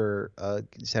over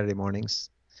Saturday mornings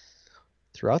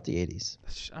throughout the 80s.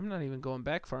 I'm not even going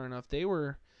back far enough. The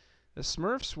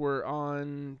Smurfs were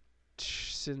on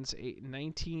since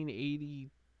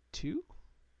 1982.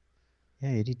 Yeah,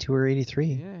 82 or 83.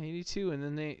 Yeah, 82, and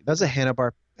then That was a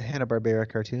Hanna-Barbera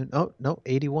cartoon. Oh, no,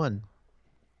 81.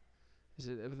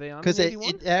 Are they on? Because in 81?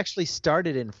 it actually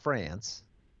started in France.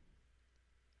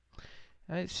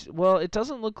 Well, it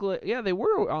doesn't look like. Yeah, they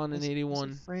were on in Was it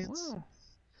 81. France? Wow.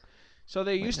 So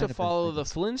they Might used not to have been follow the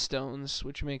Flintstones,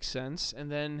 which makes sense,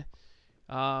 and then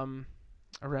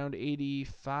around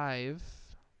 85,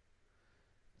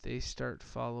 they start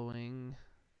following.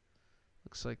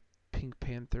 Looks like Pink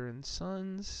Panther and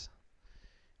Sons,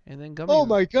 and then Oh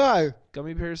my God!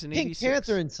 Gummy Bears in Pink 86.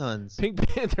 Panther and Sons. Pink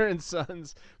Panther and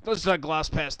Sons. Let's not gloss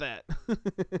past that.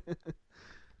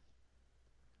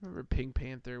 Remember, Pink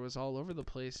Panther was all over the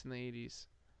place in the 80s.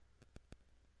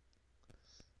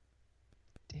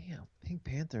 Damn, Pink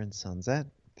Panther and Sons. Do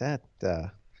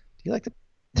you like the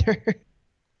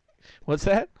What's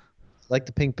that? like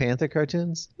the Pink Panther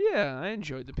cartoons? Yeah, I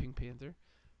enjoyed the Pink Panther.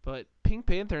 But Pink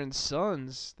Panther and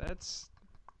Sons,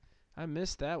 I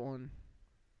missed that one.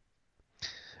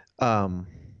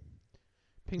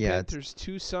 Pink Yeah, Panther's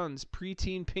 2 sons,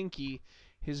 preteen Pinky,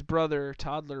 his brother,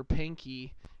 toddler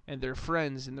Pinky, and their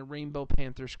friends in the Rainbow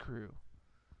Panthers crew.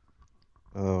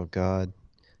 Oh God,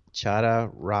 Chada,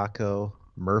 Rocco,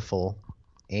 Murphle,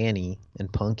 Annie,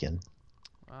 and Pumpkin.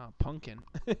 Wow, Pumpkin.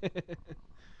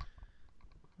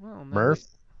 Well,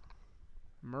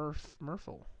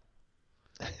 Murphle.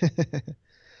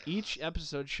 Each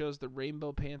episode shows the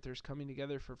Rainbow Panthers coming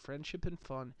together for friendship and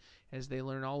fun as they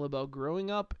learn all about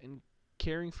growing up and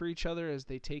caring for each other as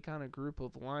they take on a group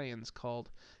of lions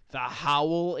called the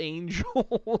Howl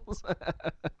Angels.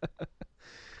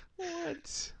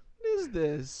 What is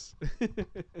this?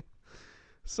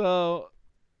 So,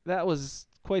 that was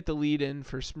quite the lead-in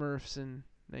for Smurfs in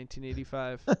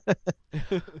 1985.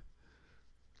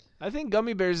 I think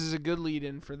Gummy Bears is a good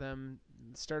lead-in for them.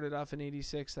 It started off in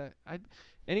 '86.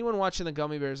 Anyone watching the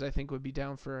Gummy Bears, I think, would be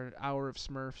down for an hour of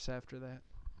Smurfs after that.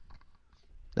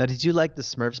 Now, did you like the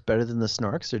Smurfs better than the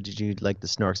Snorks, or did you like the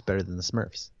Snorks better than the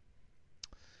Smurfs?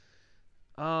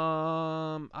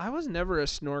 I was never a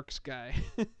Snorks guy.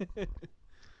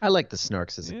 I liked the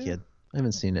Snorks as a kid. I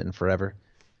haven't seen it in forever.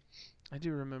 I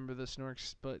do remember the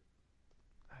Snorks, but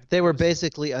They were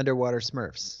basically underwater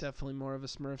Smurfs. definitely more of a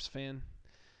Smurfs fan.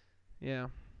 Yeah.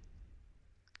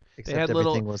 Except had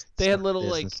everything little- was they had Snork little,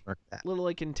 this like, and Snork that. Little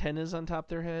like antennas on top of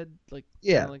their head, like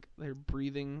Yeah. kinda like they're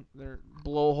breathing, their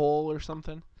blowhole or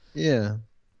something. Yeah.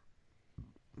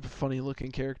 Funny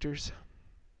looking characters.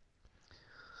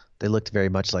 They looked very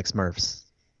much like Smurfs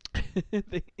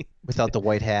They without the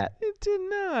white hat. it did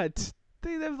not.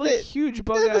 They have like They- huge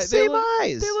bug They have the eyes. They same look,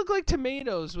 eyes. they look like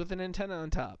tomatoes with an antenna on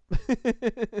top.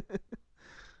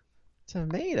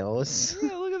 Tomatoes.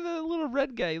 Yeah, look at the little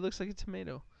red guy. He looks like a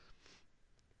tomato.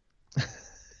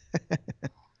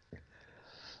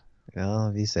 Well,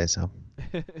 if you say so.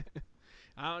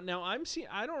 Now I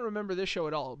don't remember this show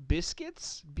at all.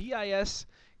 Biscuits, Biskitts.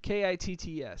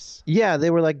 Yeah, they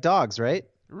were like dogs, right?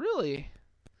 Really?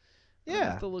 I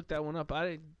Yeah. have to look that one up.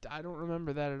 I don't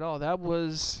remember that at all. That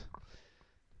was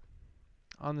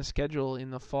on the schedule in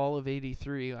the fall of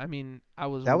 '83. I mean,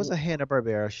 That was a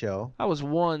Hanna-Barbera show. I was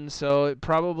 1, so it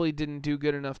probably didn't do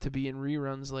good enough to be in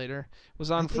reruns later. It was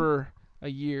on think- for a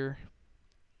year.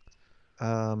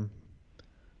 I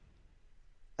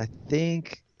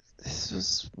think this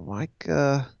was like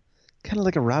kind of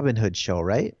like a Robin Hood show,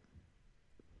 right?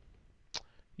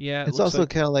 Yeah, It's looks also like,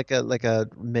 kind of like a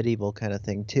medieval kind of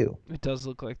thing too. it does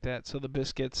look like that. So the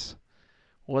Biscuits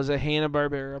was a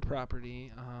Hanna-Barbera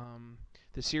property.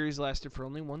 The series lasted for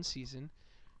only 1 season.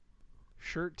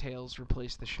 Shirt Tales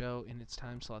replaced the show in its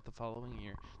time slot the following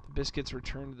year. The Biscuits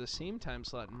returned to the same time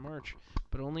slot in March,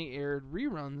 but only aired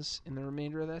reruns in the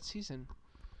remainder of that season.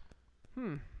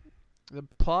 The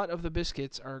plot of the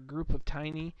Biscuits are a group of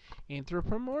tiny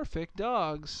anthropomorphic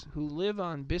dogs who live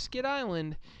on Biscuit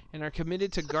Island and are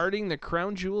committed to guarding the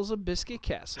crown jewels of Biscuit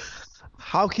Castle.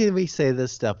 How can we say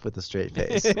this stuff with a straight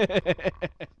face?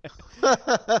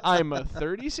 I'm a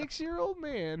 36-year-old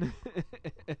man.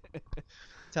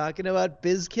 Talking about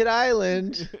Biscuit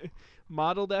Island.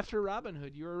 Modeled after Robin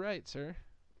Hood. You were right, sir.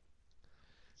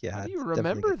 Yeah. How do you it's definitely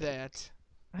remember good. that?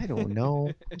 I don't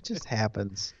know. It just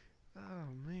happens.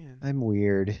 Oh, man. I'm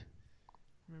weird.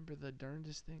 Remember the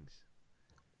darndest things.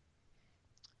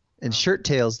 And Shirt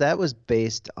Tales, that was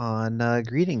based on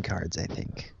greeting cards, I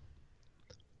think.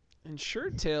 And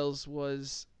Shirt Tales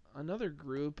was another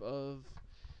group of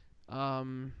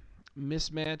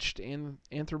mismatched and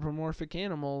anthropomorphic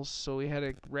animals. So we had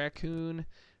a raccoon,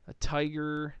 a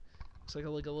tiger, looks like a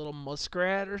little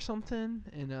muskrat or something,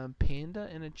 and a panda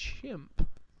and a chimp.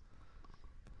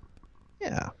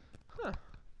 Yeah.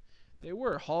 They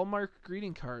were Hallmark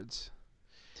greeting cards.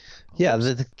 Yeah,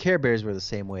 the Care Bears were the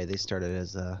same way. They started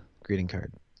as a greeting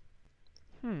card.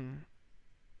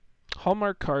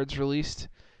 Hallmark cards released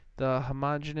the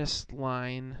homogeneous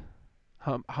line,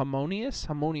 harmonious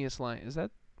line. Is that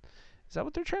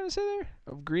what they're trying to say there?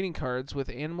 Of greeting cards with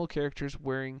animal characters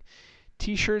wearing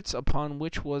T-shirts upon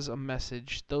which was a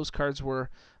message. Those cards were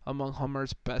among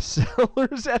Hallmark's best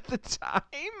sellers at the time.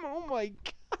 Oh my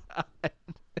god!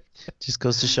 Just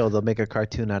goes to show they'll make a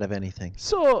cartoon out of anything.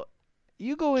 So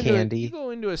you go into Candy,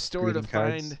 a store to greeting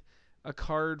cards. find a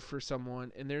card for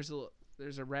someone, and there's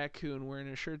a raccoon wearing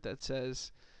a shirt that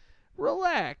says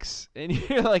 "Relax," and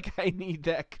you're like, "I need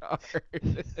that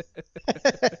card."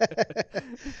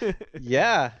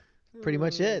 Yeah, pretty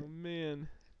much it. Oh, man.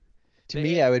 To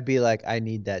me, I would be like, I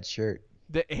need that shirt.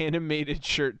 The animated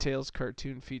Shirt Tales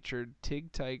cartoon featured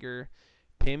Tig Tiger,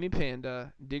 Pammy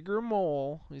Panda, Digger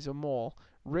Mole, he's a mole,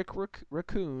 Rick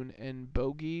Raccoon, and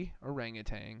Bogey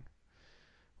Orangutan.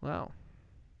 Wow.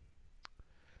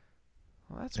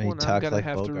 Well, that's And he one I'm talked going to like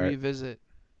have to Bogart. revisit.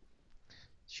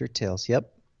 Shirt Tails,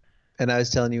 yep. And I was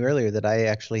telling you earlier that I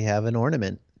actually have an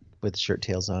ornament with Shirt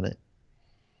Tails on it.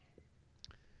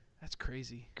 That's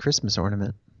crazy. Christmas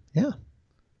ornament. Yeah.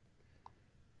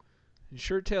 And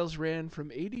Shirt Tales ran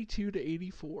from 82 to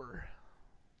 84.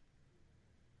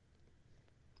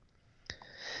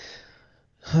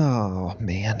 Oh,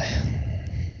 man.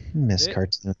 Miss They-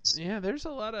 cartoons. Yeah, there's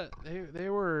a lot of... They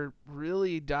were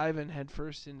really diving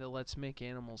headfirst into Let's Make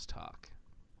Animals Talk.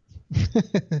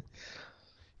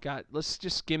 Let's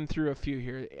just skim through a few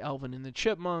here. Alvin and the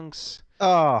Chipmunks.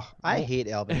 Oh, I hate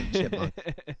Alvin and Chipmunk.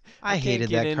 I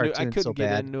hated that I cartoon couldn't so get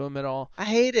bad. into them at all. I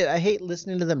hate it. I hate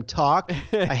listening to them talk.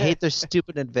 I hate their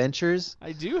stupid adventures.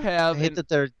 I do I have hate that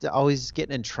they're always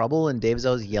getting in trouble and Dave's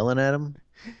always yelling at them.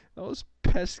 those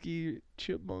pesky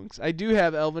chipmunks. I do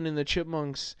have Alvin and the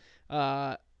Chipmunks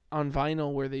on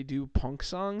vinyl where they do punk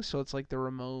songs, so it's like the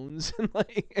Ramones and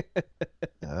like.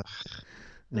 Ugh,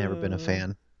 never been a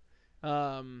fan.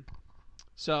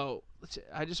 So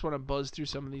I just want to buzz through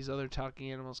some of these other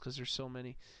talking animals because there's so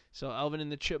many. So Alvin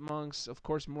and the Chipmunks, of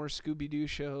course, more Scooby-Doo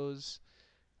shows.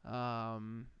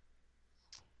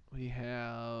 We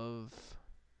have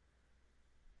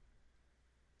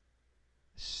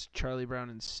Charlie Brown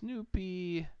and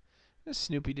Snoopy.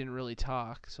 Snoopy didn't really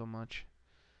talk so much.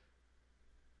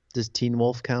 Does Teen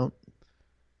Wolf count?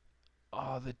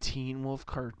 Oh, the Teen Wolf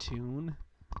cartoon.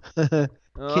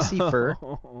 Kissy Fur.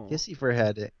 Oh. Kissy Fur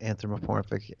had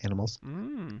anthropomorphic animals.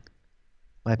 Mm.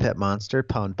 My Pet Monster,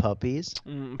 Pound Puppies,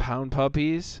 Pound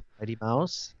Puppies. Mighty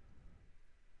Mouse.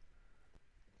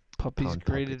 Puppies' Pound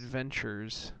Great Puppies.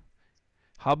 Adventures.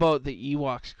 How about the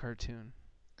Ewoks cartoon?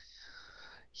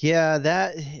 Yeah,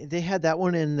 they had that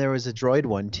one, and there was a droid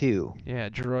one too. Yeah,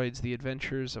 Droids, The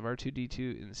Adventures of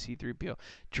R2-D2 and C-3PO.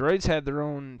 Droids had their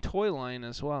own toy line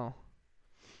as well.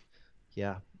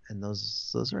 Yeah, and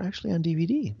those are actually on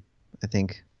DVD. I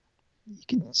think you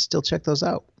can still check those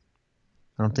out.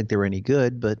 I don't think they were any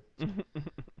good, but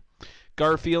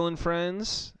Garfield and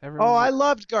Friends. oh, I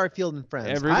loved Garfield and Friends.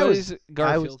 Everybody's I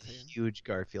Garfield was a fan. huge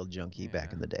Garfield junkie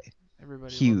back in the day.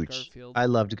 Everybody loved Huge. Garfield. I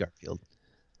loved Garfield.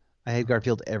 I had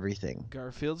Garfield everything.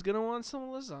 Garfield's gonna want some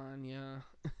lasagna.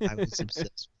 I was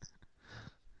obsessed with it.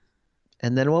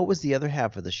 And then what was the other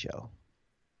half of the show?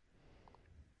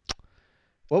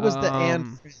 What was the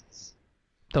and Friends?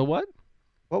 The what?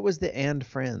 What was the and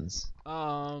Friends?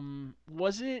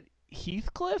 Was it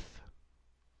Heathcliff?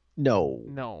 No.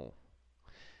 No.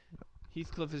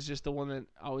 Heathcliff is just the one that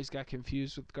always got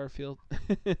confused with Garfield.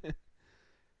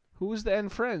 Who was the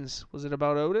and Friends? Was it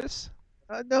about Otis?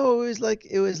 No,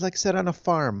 it was like set on a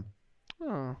farm.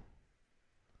 Oh.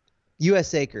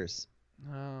 U.S. Acres.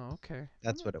 Oh, okay.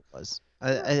 That's what it was.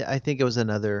 I think it was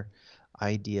another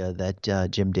idea that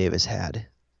Jim Davis had.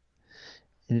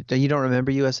 You don't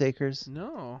remember U.S. Acres?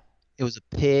 No. It was a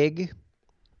pig.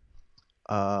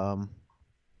 It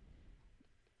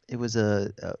was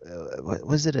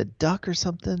was it a duck or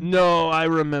something? No, I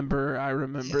remember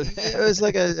that. It was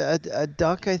like a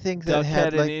duck, I think, that Duck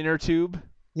had like an inner tube.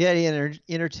 yeah, the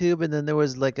inner tube, and then there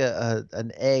was like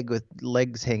an egg with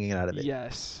legs hanging out of it.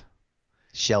 Yes.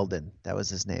 Sheldon, that was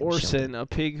his name. Orson, Sheldon. a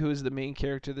pig who is the main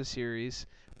character of the series.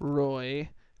 Roy,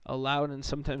 a loud and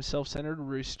sometimes self-centered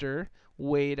rooster.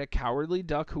 Wade, a cowardly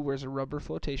duck who wears a rubber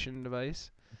flotation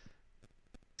device.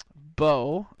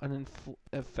 Bo, an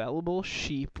infallible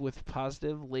sheep with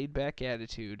positive, laid-back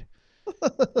attitude.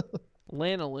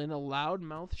 Lanolin, a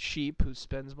loud-mouthed sheep who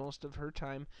spends most of her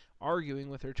time arguing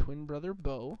with her twin brother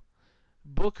Bo.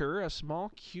 Booker, a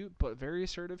small, cute, but very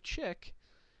assertive chick.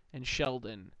 And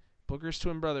Sheldon, Booker's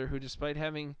twin brother who, despite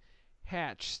having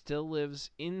hatched, still lives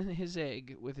in his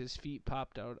egg with his feet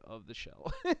popped out of the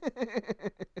shell.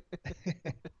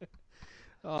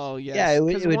 Oh, yes. Yeah, it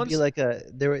would once... be like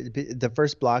the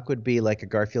first block would be like a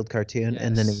Garfield cartoon,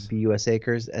 and then it Yes. would be U.S.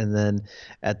 Acres, and then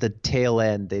at the tail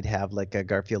end they'd have like a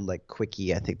Garfield like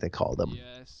quickie, I think they called them.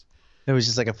 Yes. It was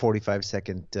just like a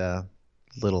 45-second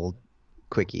little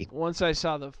quickie. Once I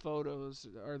saw the photos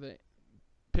or the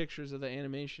pictures of the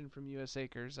animation from U.S.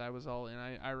 Acres, I was all in.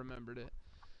 I remembered it.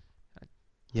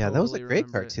 Yeah, that was a Totally great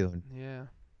remember it. cartoon. Yeah.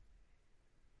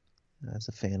 I was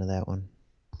a fan of that one.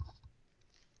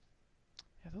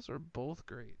 Yeah, those are both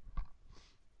great.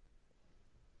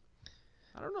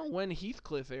 I don't know when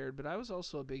Heathcliff aired, but I was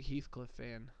also a big Heathcliff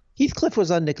fan. Heathcliff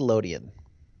was on Nickelodeon.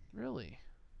 Really?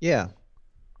 Yeah.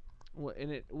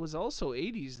 And it was also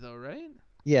 80s, though, right?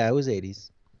 Yeah, it was 80s.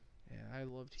 Yeah, I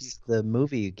loved Heathcliff. The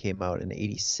movie came out in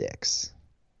 86.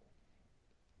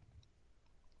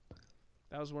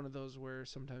 That was one of those where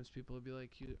sometimes people would be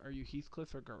like, are you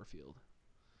Heathcliff or Garfield?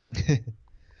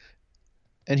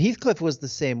 And Heathcliff was the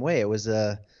same way. It was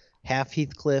half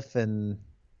Heathcliff and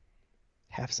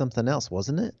half something else,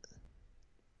 wasn't it?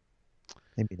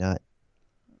 Maybe not.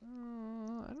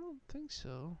 I don't think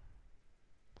so.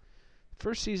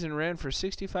 First season ran for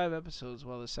 65 episodes,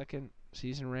 while the second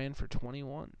season ran for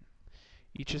 21.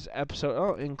 Each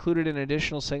episode included an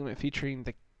additional segment featuring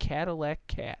the Cadillac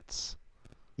Cats.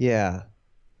 Yeah.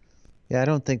 Yeah, I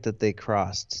don't think that they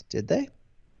crossed, did they?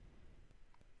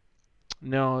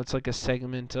 No, it's like a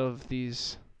segment of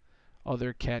these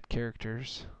other cat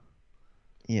characters.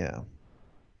 Yeah.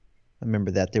 I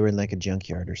remember that. They were in like a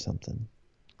junkyard or something.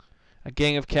 A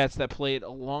gang of cats that played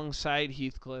alongside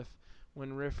Heathcliff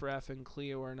when Riff Raff and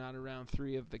Cleo are not around.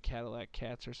 3 of the Cadillac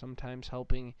cats are sometimes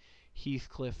helping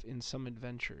Heathcliff in some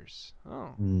adventures.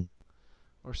 Oh.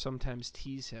 Or sometimes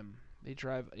tease him. They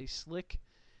drive a slick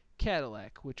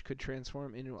Cadillac, which could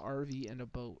transform into an RV and a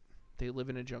boat. They live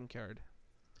in a junkyard.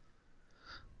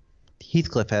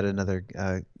 Heathcliff had another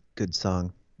good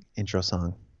song, intro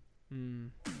song.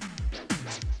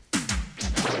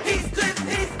 Heathcliff,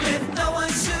 Heathcliff, no one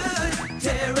should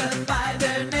terrify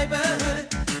their neighborhood.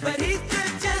 But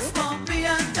Heathcliff just won't be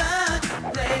undone,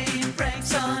 playing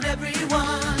pranks on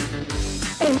everyone.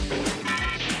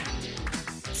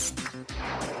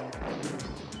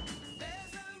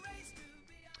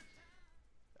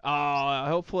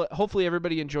 Hopefully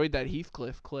everybody enjoyed that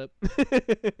Heathcliff clip.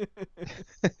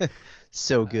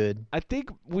 So good. I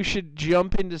think we should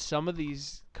jump into some of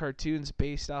these cartoons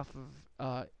based off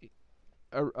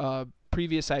of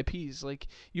previous IPs. Like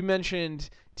you mentioned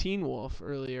Teen Wolf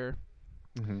earlier,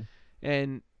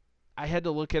 and I had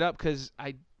to look it up because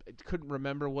I couldn't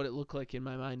remember what it looked like in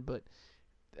my mind, but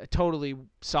I totally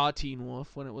saw Teen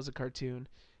Wolf when it was a cartoon.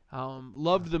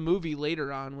 Loved the movie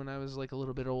later on when I was like a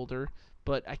little bit older,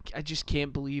 but I just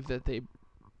can't believe that they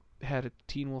had a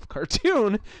Teen Wolf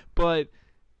cartoon. But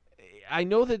I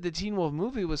know that the Teen Wolf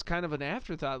movie was kind of an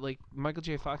afterthought. Like Michael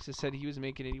J. Fox has said he was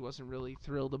making it, he wasn't really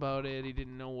thrilled about it. He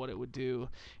didn't know what it would do,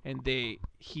 and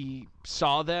he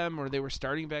saw them, or they were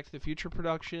starting Back to the Future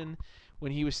production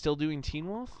when he was still doing Teen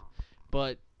Wolf.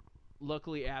 But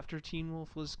luckily, after Teen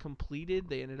Wolf was completed,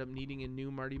 they ended up needing a new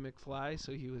Marty McFly,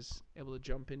 so he was able to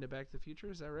jump into Back to the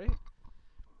Future. Is that right?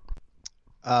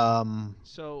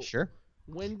 So sure.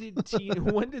 When did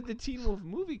the Teen Wolf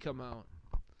movie come out?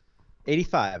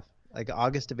 85, like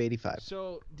August of 85.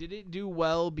 So did it do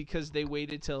well because they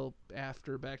waited till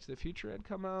after Back to the Future had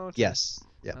come out? Yes.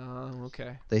 Yeah.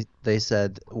 Okay. They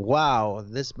said, "Wow,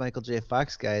 this Michael J.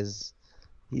 Fox guy's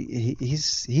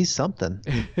he's something.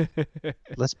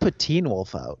 Let's put Teen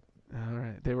Wolf out." All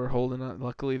right. They were holding on.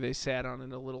 Luckily, they sat on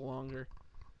it a little longer.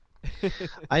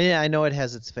 I know it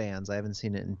has its fans. I haven't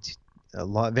seen it in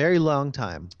a very long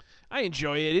time. I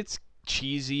enjoy it. It's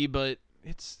cheesy, but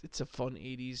it's a fun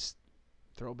 80s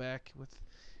throwback with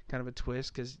kind of a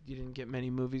twist, because you didn't get many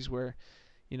movies where,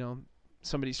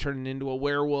 somebody's turning into a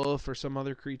werewolf or some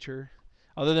other creature.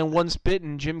 Other than Once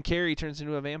Bitten, Jim Carrey turns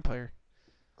into a vampire.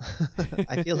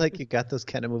 I feel like you got those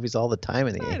kind of movies all the time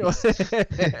in the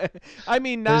 80s. I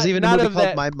mean, there's even a movie called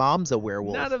that, My Mom's a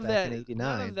Werewolf not of back that, in 89.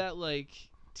 Not of that, like,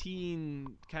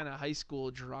 teen kind of high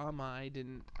school drama. I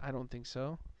don't think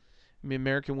so. I mean,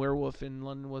 American Werewolf in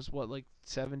London was what, like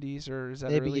 70s, or is that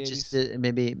maybe early you 80s? just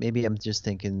maybe I'm just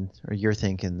thinking, or you're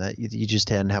thinking that you just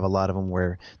didn't have a lot of them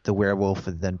where the werewolf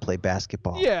would then play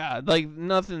basketball. Yeah, like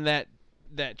nothing that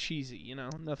cheesy,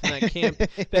 nothing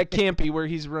that campy where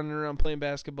he's running around playing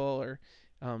basketball or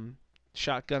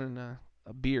shotgunning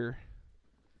a beer.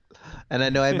 And I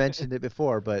know I mentioned it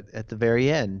before, but at the very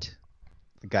end,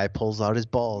 the guy pulls out his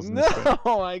balls. No,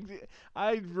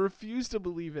 I refuse to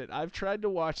believe it. I've tried to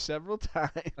watch several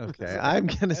times. Okay, I'm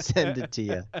gonna send it to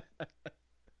you.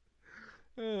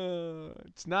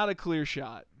 It's not a clear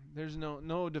shot. There's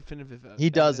no definitive evidence.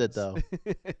 He does it though.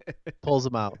 Pulls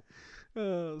him out.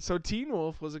 So Teen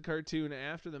Wolf was a cartoon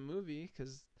after the movie,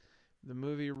 because the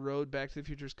movie rode Back to the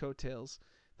Future's coattails.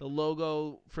 The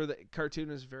logo for the cartoon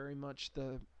is very much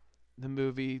the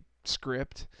movie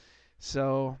script.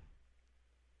 So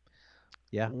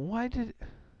yeah. Why did...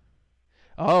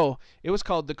 Oh, it was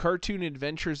called The Cartoon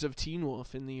Adventures of Teen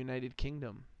Wolf in the United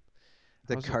Kingdom.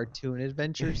 The Cartoon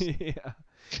Adventures? Yeah.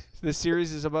 The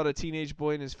series is about a teenage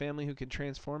boy and his family who can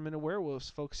transform into werewolves,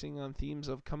 focusing on themes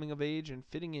of coming of age and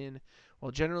fitting in.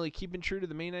 While generally keeping true to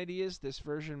the main ideas, this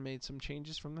version made some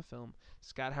changes from the film.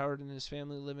 Scott Howard and his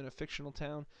family live in a fictional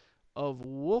town of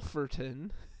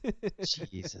Wolferton.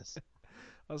 Jesus.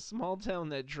 A small town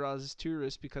that draws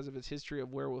tourists because of its history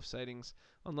of werewolf sightings.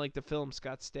 Unlike the film,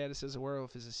 Scott's status as a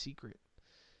werewolf is a secret.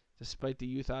 Despite the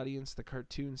youth audience, the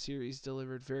cartoon series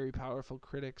delivered very powerful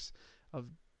critics of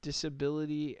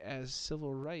disability as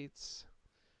civil rights.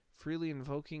 Freely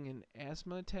invoking an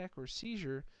asthma attack or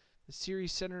seizure, the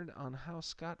series centered on how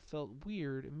Scott felt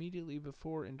weird immediately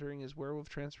before and during his werewolf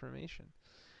transformation.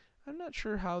 I'm not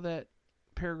sure how that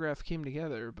paragraph came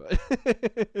together, but...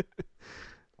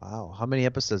 Wow, how many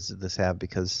episodes did this have?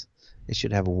 Because it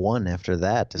should have one after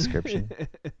that description.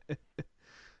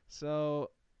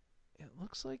 So, it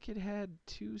looks like it had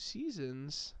 2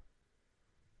 seasons.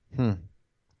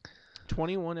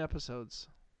 21 episodes.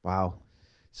 Wow.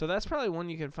 So that's probably one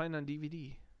you can find on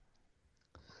DVD.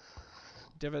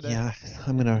 Yeah,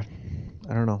 I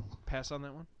don't know. Pass on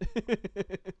that one. I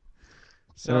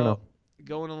don't know.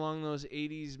 going along those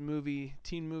 80s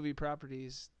teen movie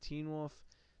properties, Teen Wolf,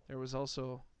 there was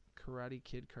also Karate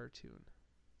Kid cartoon.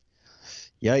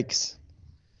 Yikes.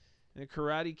 And the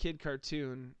Karate Kid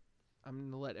cartoon, I'm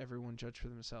going to let everyone judge for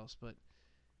themselves, but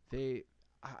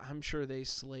I'm sure they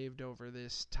slaved over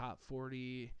this top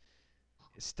 40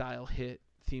 style hit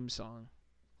theme song.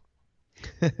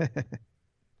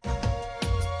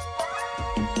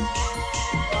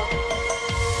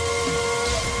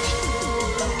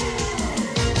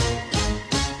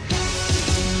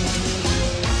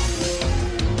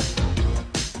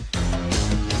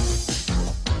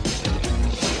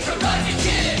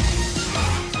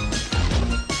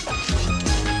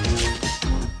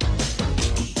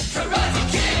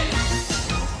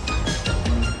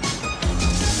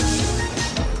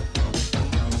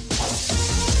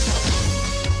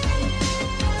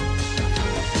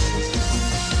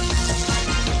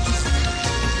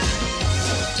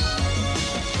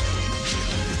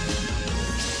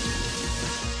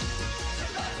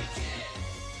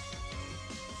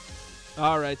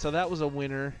 All right, so that was a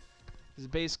winner. It's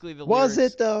basically the Was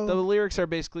lyrics. it, though? The lyrics are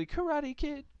basically Karate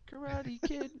Kid, Karate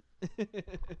Kid.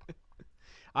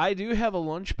 I do have a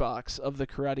lunchbox of the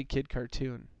Karate Kid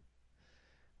cartoon,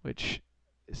 which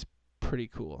is pretty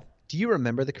cool. Do you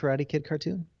remember the Karate Kid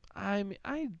cartoon?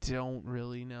 I don't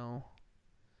really know.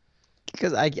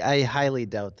 Because I highly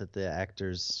doubt that the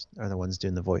actors are the ones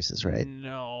doing the voices, right?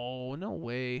 No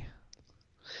way.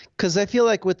 Because I feel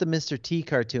like with the Mr. T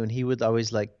cartoon, he would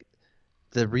always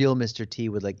the real Mr. T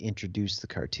would introduce the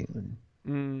cartoon.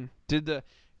 Did a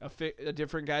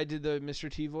different guy did the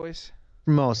Mr. T voice?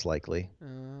 Most likely.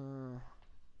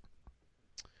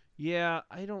 Yeah,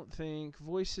 I don't think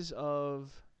voices of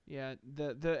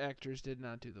the actors did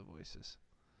not do the voices.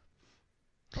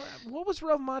 What was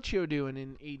Ralph Macchio doing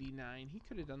in '89? He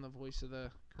could have done the voice of the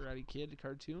Karate Kid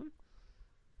cartoon.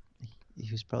 He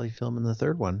was probably filming the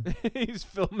third one. He's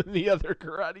filming the other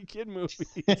Karate Kid movies.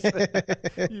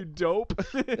 You dope.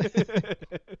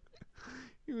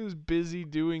 He was busy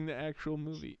doing the actual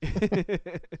movie.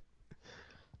 That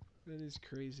is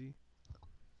crazy.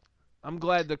 I'm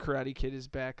glad the Karate Kid is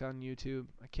back on YouTube.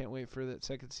 I can't wait for that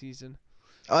second season.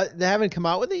 They haven't come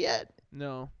out with it yet?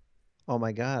 No. Oh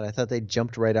my God, I thought they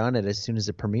jumped right on it as soon as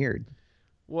it premiered.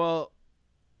 Well,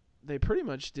 they pretty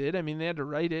much did. I mean, they had to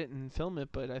write it and film it,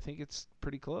 but I think it's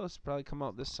pretty close. Probably come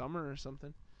out this summer or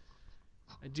something.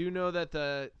 I do know that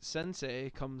the sensei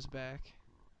comes back,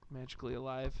 magically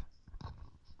alive.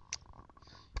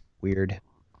 Weird.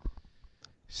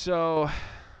 So,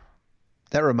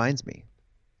 that reminds me.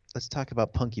 Let's talk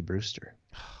about Punky Brewster.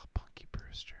 Punky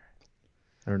Brewster.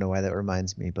 I don't know why that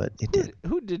reminds me, but it did.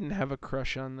 Who didn't have a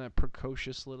crush on that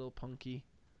precocious little Punky?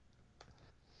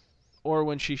 Or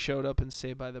when she showed up in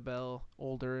Saved by the Bell,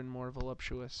 older and more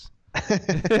voluptuous.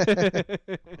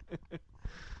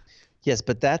 Yes,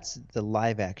 but that's the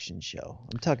live action show.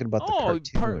 I'm talking about the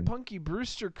cartoon. Punky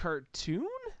Brewster cartoon?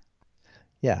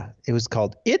 Yeah, it was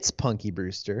called It's Punky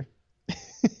Brewster.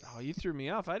 Oh, you threw me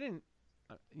off. I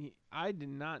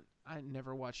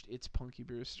never watched It's Punky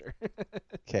Brewster.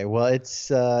 Okay, well, it's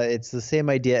the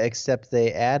same idea, except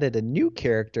they added a new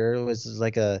character. It was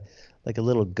like a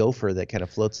little gopher that kind of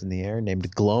floats in the air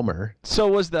named Glomer. So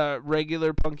was the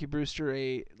regular Punky Brewster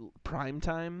a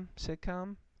primetime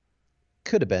sitcom?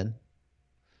 Could have been.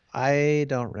 I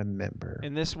don't remember.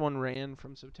 And this one ran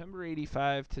from September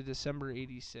 85 to December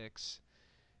 86.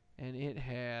 And it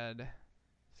had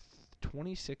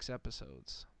 26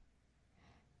 episodes.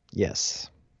 Yes.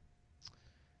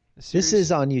 This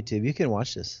is on YouTube. You can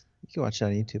watch this. You can watch it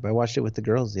on YouTube. I watched it with the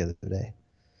girls the other day.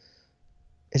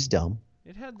 It's dumb.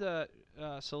 It had the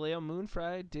Soleil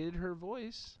Moonfry did her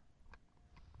voice.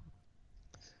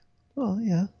 Oh,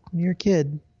 yeah. When you're a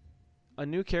kid. A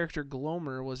new character,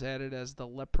 Glomer, was added as the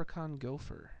Leprechaun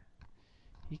Gopher.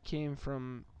 He came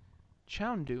from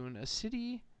Chowndoon, a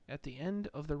city at the end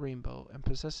of the rainbow, and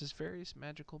possesses various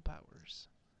magical powers.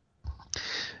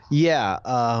 Yeah.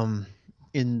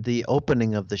 In the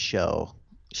opening of the show,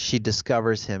 she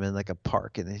discovers him in a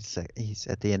park, and he's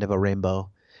at the end of a rainbow.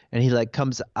 And he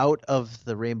comes out of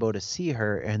the rainbow to see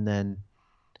her, and then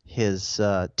his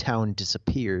town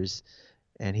disappears,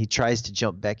 and he tries to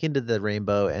jump back into the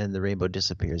rainbow, and the rainbow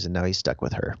disappears, and now he's stuck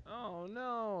with her. Oh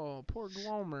no, poor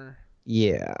Glomer.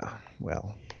 Yeah,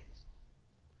 well,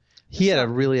 he had a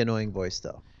really annoying voice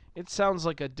though. It sounds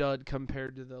like a dud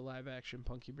compared to the live-action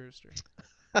Punky Brewster.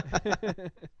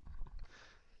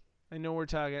 I know we're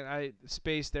talking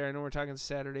space there. I know we're talking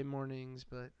Saturday mornings,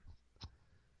 but.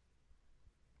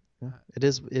 It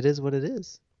is what it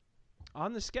is.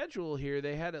 On the schedule here,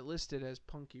 they had it listed as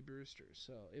Punky Brewster,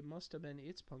 so it must have been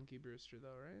It's Punky Brewster, though,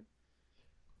 right?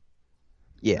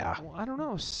 Yeah. Well, I don't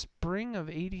know. Spring of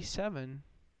 '87.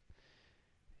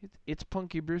 It's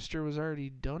Punky Brewster was already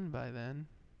done by then.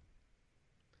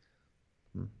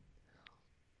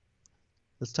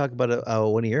 Let's talk about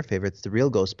one of your favorites, the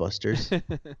real Ghostbusters.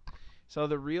 So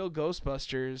the real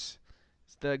Ghostbusters,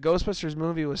 the Ghostbusters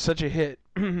movie was such a hit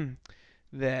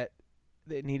that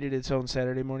it needed its own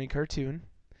Saturday morning cartoon.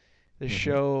 The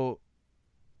show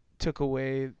took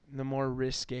away the more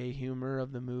risque humor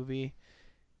of the movie,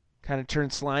 kind of turned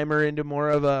Slimer into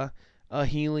more of a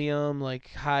helium,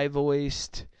 like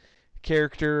high-voiced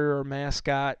character or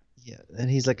mascot. Yeah,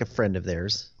 and he's like a friend of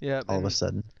theirs. Yeah. All of a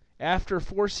sudden. After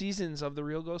 4 seasons of the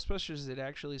real Ghostbusters,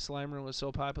 Slimer was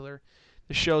so popular,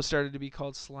 the show started to be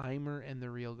called Slimer and the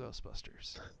Real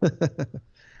Ghostbusters.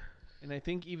 And I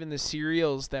think even the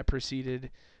serials that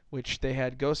preceded, which they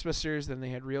had Ghostbusters, then they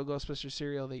had Real Ghostbusters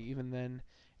cereal, they even then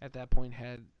at that point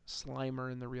had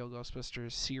Slimer and the Real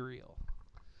Ghostbusters cereal.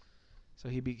 So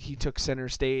he took center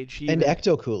stage. And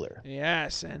Ecto Cooler.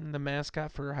 Yes, and the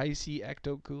mascot for High C,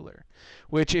 Ecto Cooler.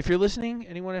 Which, if you're listening,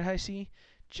 anyone at High C,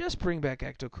 just bring back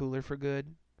Ecto Cooler for good.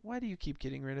 Why do you keep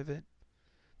getting rid of it?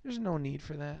 There's no need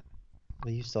for that.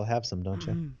 Well, you still have some, don't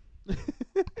you?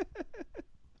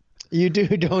 You do,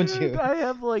 don't you? I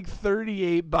have like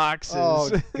 38 boxes.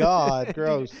 Oh, God,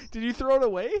 gross. Did you throw it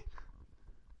away?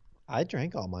 I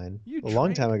drank all mine Long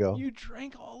long time ago. You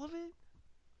drank all of it?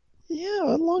 Yeah,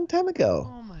 a long time ago.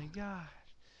 Oh, my gosh.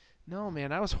 No,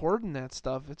 man, I was hoarding that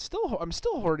stuff. I'm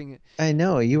still hoarding it. I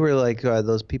know. You were like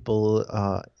those people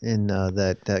in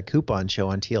that coupon show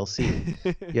on TLC.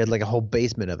 You had like a whole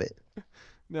basement of it.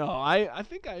 No, I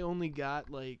think I only got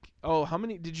like, how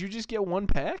many? Did you just get one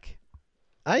pack?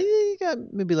 I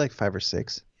got maybe like 5 or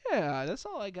 6. Yeah, that's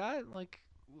all I got. Like,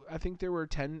 I think there were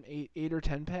 8 or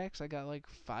 10 packs. I got like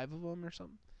 5 of them or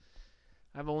something.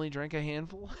 I've only drank a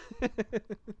handful.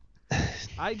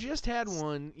 I just had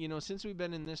one, since we've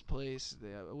been in this place,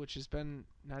 which has been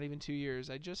not even 2 years.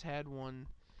 I just had one,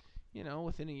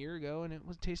 within a year ago, and it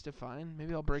tasted fine.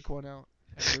 Maybe I'll break one out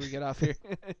after we get off here.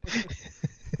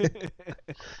 If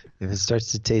it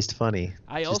starts to taste funny,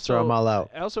 just throw them all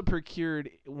out. I also procured,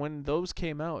 when those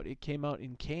came out, it came out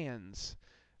in cans.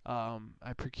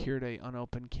 I procured a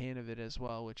unopened can of it as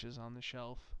well, which is on the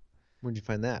shelf. Where'd you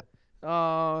find that?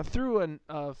 Through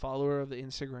a follower of the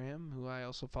Instagram, who I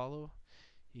also follow.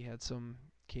 He had some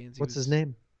cans. What's his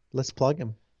name? Let's plug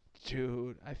him.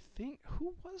 Dude,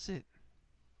 who was it?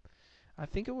 I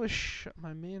think it was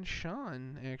my man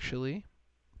Sean, actually.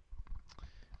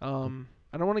 I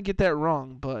don't want to get that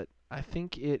wrong, but I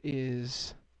think it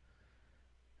is.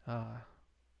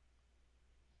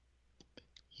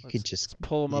 Let's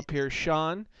pull him up here.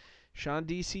 Sean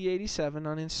DC87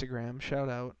 on Instagram. Shout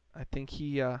out. I think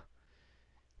he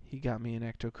got me an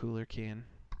Ecto Cooler can.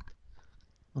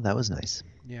 Well, that was nice.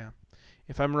 Yeah.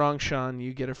 If I'm wrong, Sean,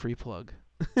 you get a free plug.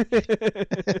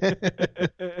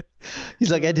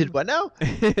 He's like, I did what now?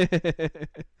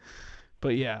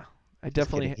 But yeah, I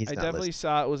definitely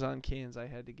saw it was on cans. I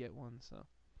had to get one. So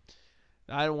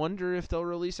I wonder if they'll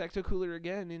release Ecto Cooler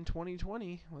again in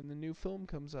 2020 when the new film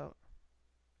comes out.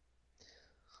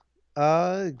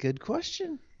 Good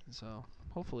question. So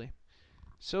hopefully.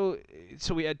 So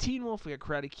we had Teen Wolf, we had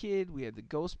Karate Kid, we had the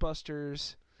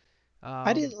Ghostbusters.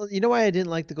 I didn't. You know why I didn't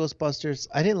like the Ghostbusters?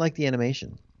 I didn't like the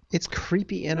animation. It's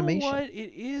creepy animation. You know what?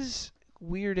 It is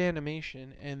weird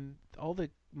animation, and all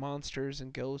the monsters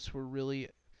and ghosts were really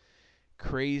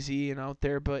crazy and out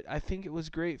there. But I think it was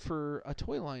great for a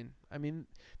toy line. I mean,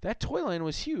 that toy line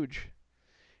was huge,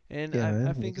 and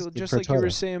I think it was just like you were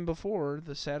saying before.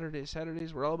 The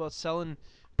Saturdays were all about selling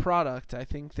product. I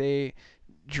think they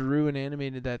drew and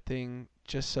animated that thing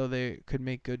just so they could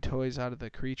make good toys out of the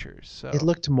creatures. So it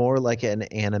looked more like an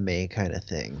anime kind of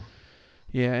thing.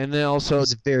 Yeah, and then also it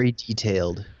was very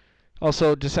detailed.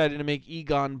 Also decided to make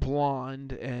Egon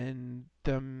blonde and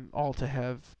them all to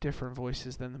have different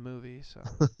voices than the movie. So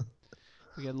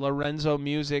we got Lorenzo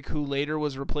Music, who later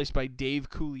was replaced by Dave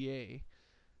Coulier.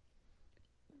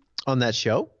 On that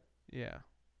show? Yeah.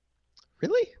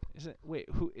 Really?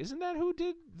 Isn't that who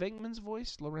did Venkman's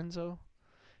voice? Lorenzo?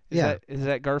 Yeah. Is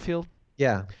that Garfield?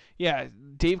 Yeah. Yeah,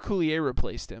 Dave Coulier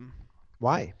replaced him.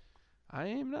 Why? I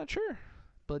am not sure.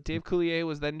 But Dave Coulier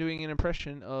was then doing an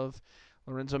impression of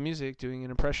Lorenzo Music, doing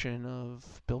an impression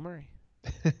of Bill Murray.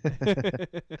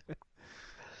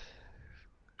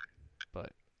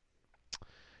 But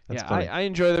yeah, I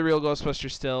enjoy the real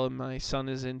Ghostbusters still, and my son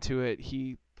is into it.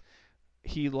 He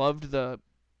loved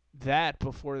that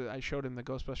before I showed him the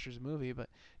Ghostbusters movie, but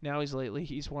now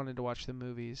he's wanted to watch the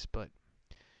movies, but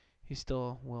he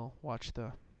still will watch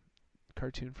the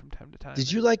cartoon from time to time.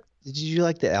 Did you like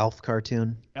the Elf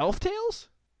cartoon? Elf Tales?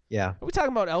 Yeah. Are we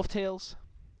talking about Elf Tales?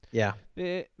 Yeah.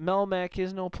 Melmac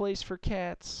is no place for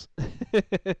cats.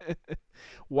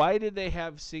 Why did they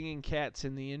have singing cats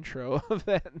in the intro of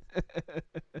that?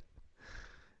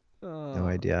 No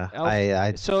idea. Elf-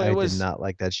 I so it was- did not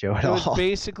like that show at It was all.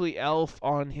 basically Elf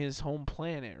on his home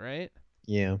planet, right?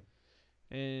 Yeah.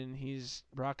 And he's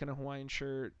rocking a Hawaiian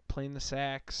shirt, playing the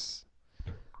sax,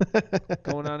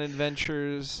 going on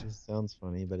adventures. It sounds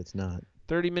funny, but it's not.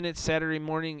 30-minute Saturday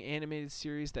morning animated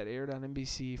series that aired on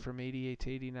NBC from 88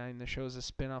 to 89. The show is a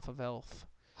spin-off of Elf,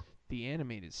 the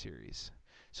animated series.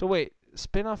 So wait,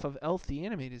 spin-off of Elf, the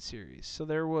animated series. So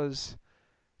there was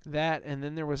that, and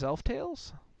then there was Elf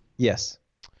Tales? Yes.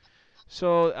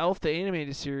 So Elf, the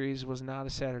animated series, was not a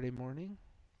Saturday morning?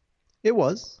 It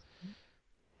was.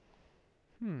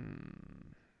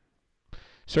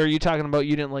 So are you talking about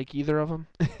you didn't like either of them?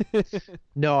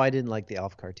 No, I didn't like the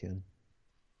Elf cartoon.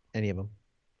 Any of them.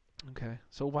 Okay.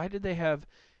 So why did they have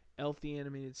Elf the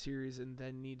animated series and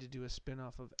then need to do a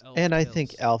spin-off of Elf And I Tales?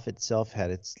 think Elf itself had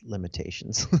its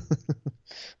limitations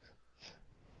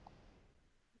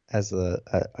as a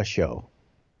show.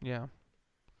 Yeah.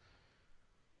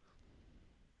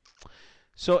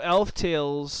 So Elf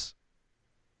Tales,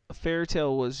 a fairy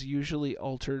tale was usually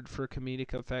altered for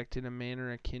comedic effect in a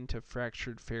manner akin to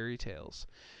fractured fairy tales.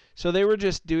 So they were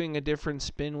just doing a different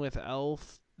spin with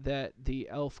Elf that the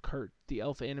Elf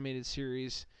animated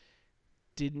series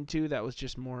didn't do. That was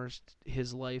just more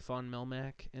his life on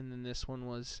Melmac, and then this one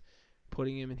was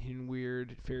putting him in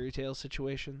weird fairy tale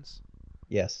situations.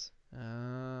 Yes.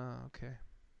 Okay.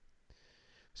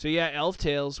 So yeah, Elf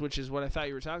Tales, which is what I thought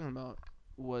you were talking about,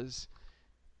 was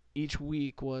each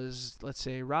week was, let's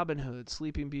say, Robin Hood,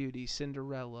 Sleeping Beauty,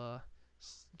 Cinderella,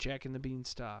 Jack and the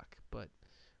Beanstalk, but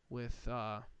with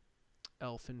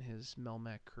Elf and his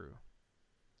Melmac crew.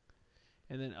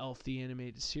 And then Elf the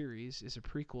Animated Series is a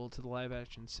prequel to the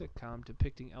live-action sitcom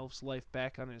depicting Elf's life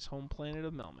back on his home planet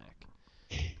of Melmac.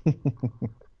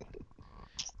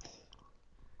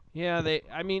 Yeah,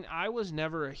 I was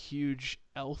never a huge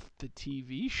Elf the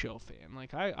TV show fan.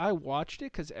 Like, I watched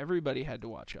it because everybody had to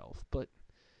watch Elf, but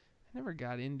I never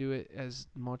got into it as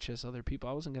much as other people.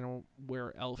 I wasn't going to wear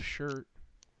an Elf shirt.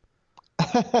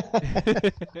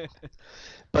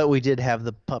 But we did have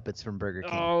the puppets from Burger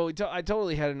King. Oh, I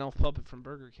totally had an Elf puppet from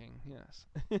Burger King, yes.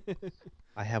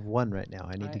 I have one right now.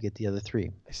 I need to get the other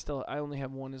 3. I only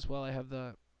have one as well. I have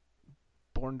the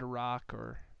Born to Rock,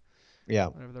 or Yeah.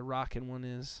 whatever the rockin' one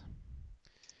is.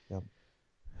 Yep.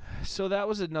 So that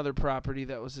was another property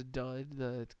that was a dud,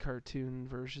 the cartoon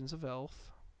versions of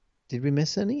Elf. Did we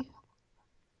miss any?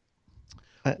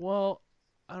 Well,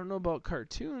 I don't know about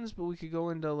cartoons, but we could go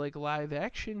into like live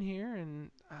action here and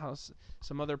how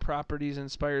some other properties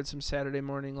inspired some Saturday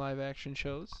morning live action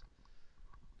shows.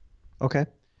 Okay.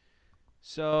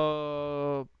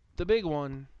 So the big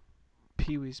one,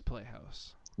 Pee-wee's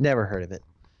Playhouse. Never heard of it.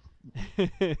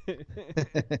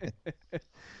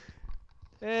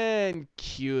 And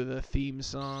cue the theme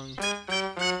song.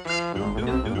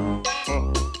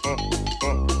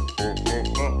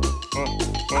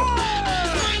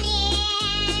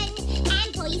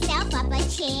 And pull yourself up a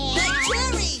chair.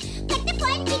 Let the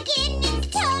fun begin. It's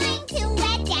time to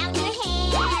let down your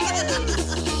hair.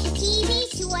 TV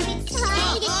sure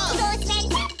excited. Those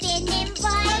friends have been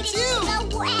invited to the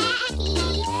wacky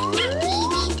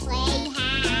Pee-wee's Playhouse.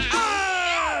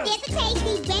 There's a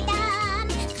crazy rhythm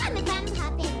coming from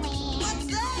Puppet Land.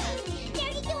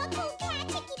 There you do a cool cat,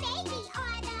 Chicky Baby,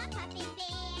 or the Puppet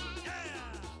Bear.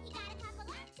 You got a couple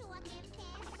of talking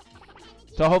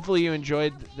pairs. So hopefully you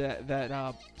enjoyed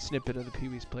that snippet of the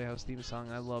Pee-wee's Playhouse theme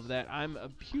song. I love that. I'm a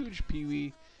huge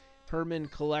Pee-wee Herman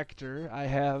collector. I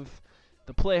have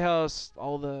the Playhouse,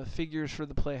 all the figures for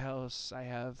the Playhouse. I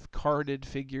have carded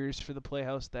figures for the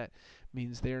Playhouse. That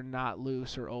means they're not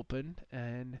loose or open.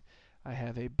 And I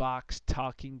have a boxed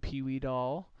talking Pee-wee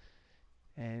doll.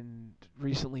 And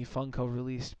recently Funko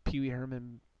released Pee-wee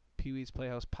Herman Pee-wee's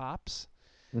Playhouse Pops.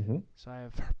 Mm-hmm. So I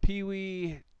have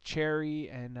Pee-wee, Cherry,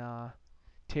 and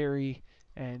Terry,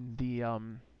 and the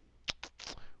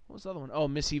what was the other one? Oh,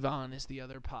 Miss Yvonne is the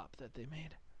other pop that they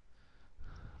made.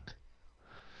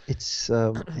 It's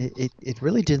it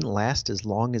really didn't last as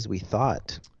long as we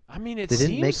thought. I mean, it They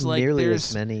didn't make seems like nearly there's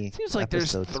as many seems like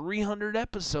episodes. there's 300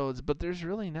 episodes, but there's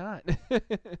really not.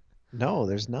 No,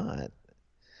 there's not.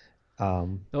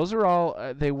 Those are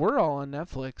all they were all on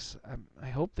Netflix. I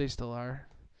hope they still are.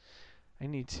 I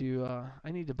need to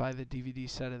buy the DVD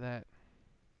set of that.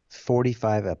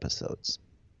 45 episodes.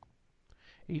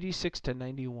 86 to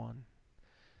 91.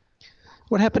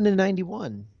 What happened in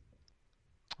 91?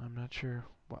 I'm not sure.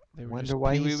 What they were Wonder just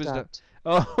why Pee-wee he was stopped.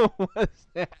 Oh, was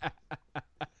that?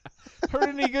 Heard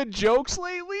any good jokes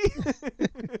lately?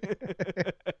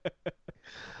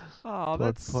 Oh,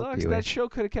 that sucks. Pee-wee. That show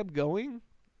could have kept going.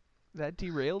 That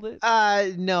derailed it.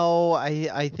 No,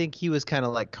 I think he was kind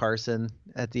of like Carson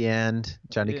at the end,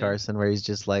 Johnny Yeah. Carson, where he's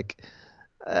just like,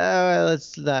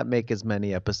 let's not make as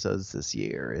many episodes this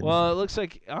year. And Well, it looks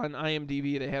like on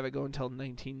IMDb they have it go until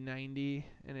 1990,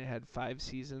 and it had 5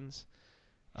 seasons.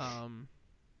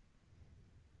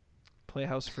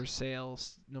 Playhouse for Sale,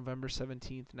 November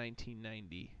 17th,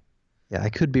 1990. yeah, I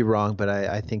could be wrong, but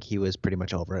I think he was pretty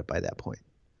much over it by that point.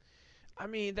 I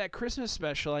mean, that Christmas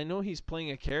special, I know he's playing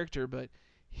a character, but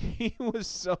he was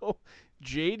so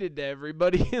jaded to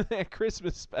everybody in that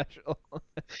Christmas special.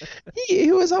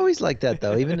 He was always like that,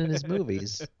 though, even in his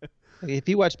movies. Like, if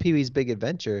you watch Pee-wee's Big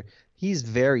Adventure, he's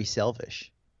very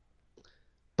selfish.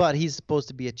 But he's supposed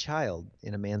to be a child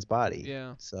in a man's body.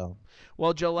 Yeah. So,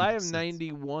 Well, July of Makes sense.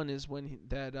 91 is when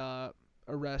that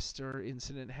arrest or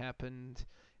incident happened,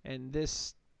 and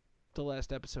the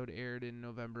last episode aired in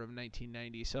November of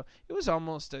 1990. So it was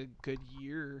almost a good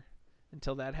year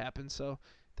until that happened. So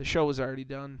the show was already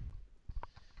done.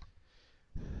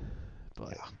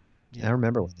 But I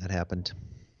remember when that happened.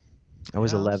 I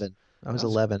was Yeah, 11. I was that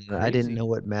was 11, and I didn't crazy. know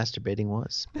what masturbating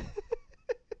was.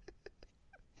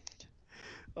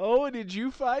 Oh, did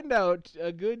you find out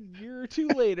a good year or two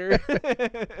later?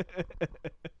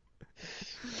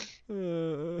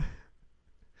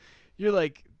 You're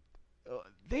like,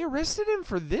 they arrested him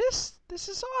for this? This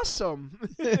is awesome.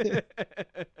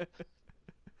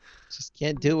 Just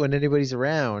can't do it when anybody's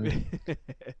around. That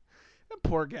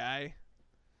poor guy.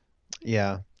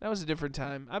 Yeah. That was a different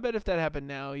time. I bet if that happened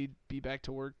now, he'd be back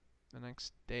to work the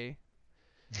next day.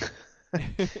 I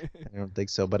don't think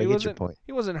so, but He I get your wasn't- point.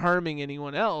 He wasn't harming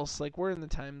anyone else. Like, we're in the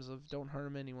times of don't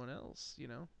harm anyone else, you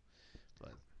know?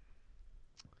 But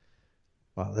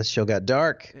Wow, this show got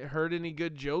dark. heard any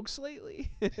good jokes lately?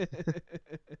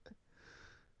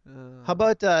 How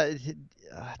about, I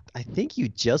think you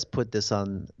just put this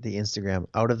on the Instagram,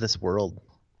 Out of This World.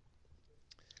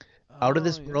 Out of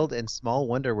This yeah. World and Small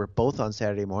Wonder were both on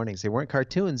Saturday mornings. They weren't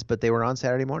cartoons, but they were on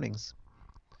Saturday mornings.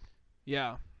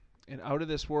 Yeah. And Out of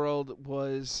This World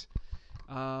was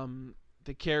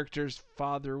the character's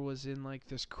father was in like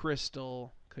this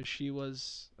crystal because she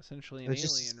was essentially It an was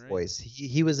just his alien, right? voice.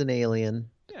 He was an alien.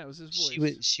 Yeah, it was his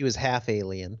voice. She was half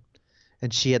alien,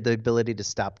 and she had the ability to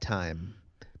stop time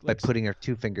by Like- putting her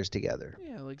 2 fingers together.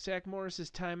 Yeah, like Zach Morris's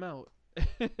Time Out.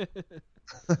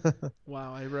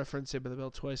 Wow, I referenced Saved by the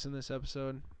Bell twice in this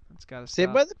episode. That's gotta stop.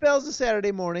 Saved by the Bell's a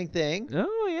Saturday morning thing.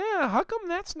 Oh yeah, how come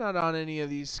that's not on any of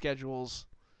these schedules?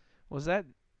 Was that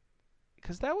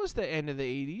because that was the end of the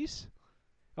 80s?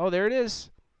 Oh, there it is,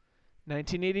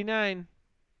 1989.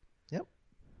 Yep.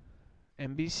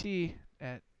 NBC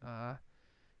at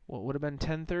what would have been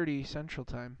 10:30 Central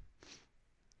Time.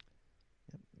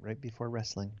 Right before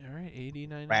wrestling. All right,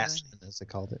 89. Wrestling, as they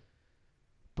called it.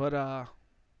 But how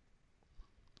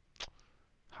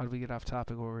did we get off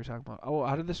topic? What were we talking about? Oh,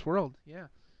 Out of This World. Yeah,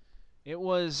 it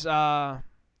was the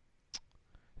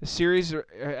series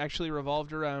actually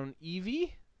revolved around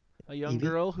Evie, a young Evie?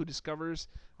 girl who discovers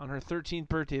on her 13th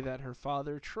birthday that her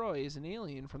father Troy is an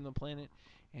alien from the planet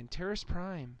Antares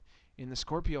Prime in the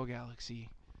Scorpio galaxy.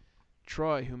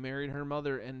 Troy, who married her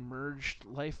mother and merged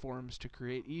life forms to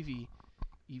create Evie.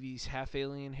 Evie's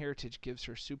half-alien heritage gives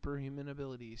her superhuman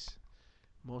abilities.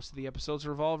 Most of the episodes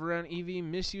revolve around Evie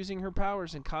misusing her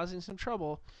powers and causing some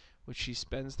trouble, which she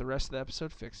spends the rest of the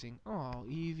episode fixing. Oh,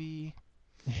 Evie.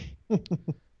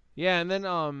 Yeah, and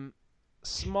then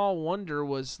Small Wonder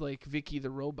was like Vicky the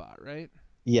Robot, right?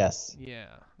 Yes. Yeah,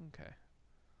 okay.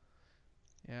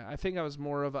 Yeah, I think I was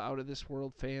more of an Out of This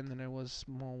World fan than I was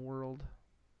Small World.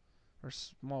 Or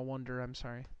Small Wonder, I'm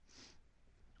sorry.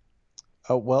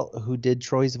 Oh, well, who did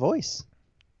Troy's voice?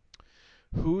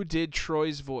 Who did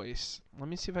Troy's voice? Let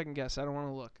me see if I can guess. I don't want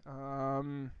to look.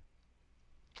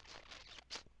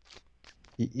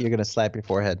 You're going to slap your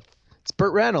forehead. It's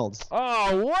Burt Reynolds.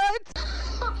 Oh, what?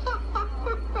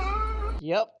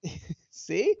 Yep.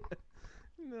 See?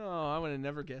 No, I would have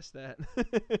never guessed that.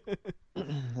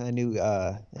 I knew,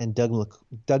 and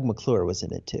Doug McClure was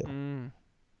in it too. Mm.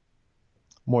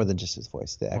 More than just his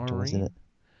voice. The actor was in Maureen. it.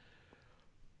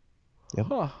 Yep.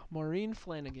 Huh, Maureen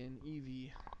Flanagan,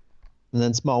 Evie. And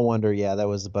then Small Wonder, yeah, that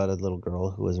was about a little girl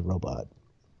who was a robot.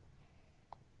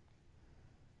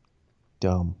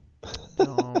 Dumb.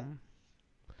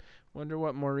 Wonder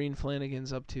what Maureen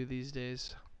Flanagan's up to these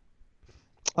days.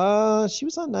 She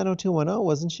was on 90210,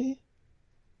 wasn't she?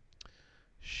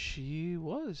 She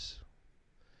was.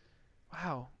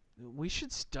 Wow. We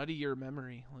should study your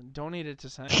memory. Donate it to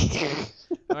science.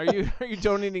 Are you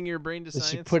donating your brain to They science?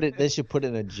 should put it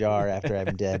in a jar after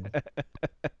I'm dead.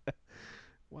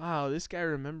 Wow, this guy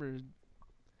remembers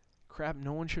crap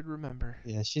no one should remember.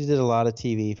 Yeah, she did a lot of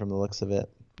TV from the looks of it.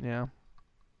 Yeah.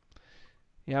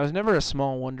 Yeah, I was never a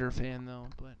Small Wonder fan though,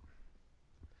 but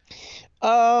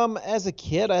As a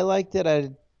kid, I liked it.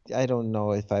 I don't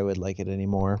know if I would like it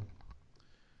anymore.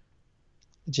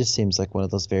 It just seems like one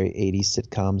of those very 80s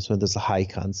sitcoms when there's a high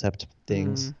concept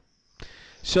things.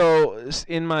 So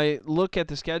in my look at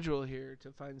the schedule here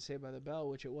to find Saved by the Bell,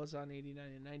 which it was on 89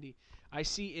 and 90, I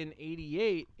see in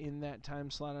 88 in that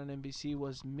time slot on NBC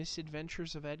was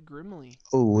Misadventures of Ed Grimley.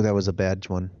 Oh, that was a bad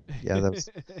one. Yeah, that was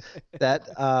that.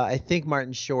 I think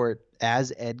Martin Short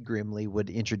as Ed Grimley would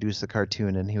introduce the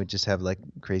cartoon, and he would just have like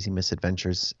crazy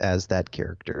misadventures as that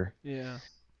character. Yeah.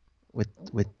 With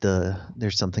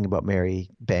there's something about Mary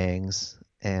Bangs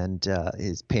and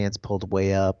his pants pulled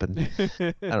way up, and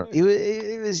I don't.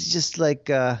 It was just like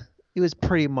it was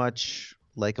pretty much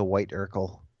like a White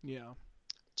Urkel. Yeah.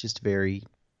 Just very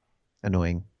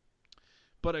annoying.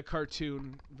 But a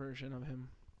cartoon version of him.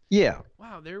 Yeah.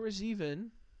 Wow, there was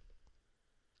even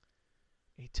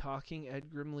a talking Ed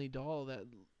Grimley doll that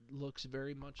looks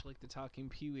very much like the talking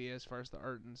Pee-wee as far as the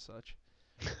art and such.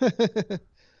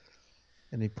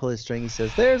 And he pulls his string. He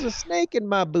says, "There's a snake in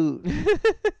my boot."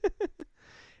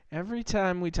 Every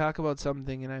time we talk about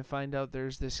something and I find out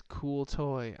there's this cool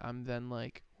toy, I'm then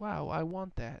like, wow, I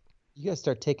want that. You gotta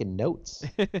start taking notes.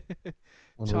 when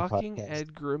we Talking podcast.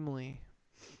 Ed Grimley.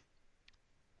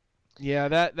 Yeah,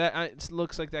 that it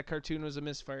looks like that cartoon was a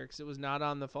misfire because it was not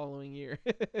on the following year.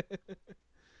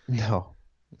 No,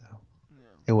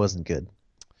 it wasn't good.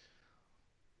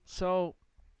 So.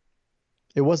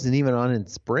 It wasn't even on in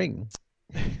spring.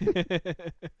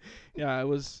 Yeah, it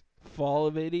was fall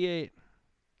of '88.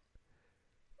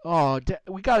 Oh,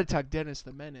 we got to talk Dennis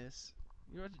the Menace.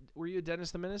 Were you a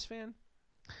Dennis the Menace fan?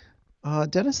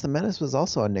 Dennis the Menace was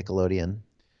also on Nickelodeon.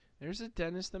 There's a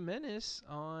Dennis the Menace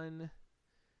on.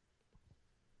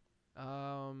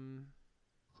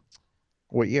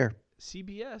 What year?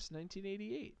 CBS,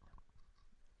 1988.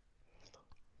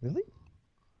 Really?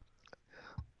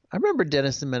 I remember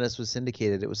Dennis the Menace was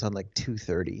syndicated. It was on like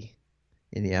 2:30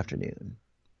 in the afternoon.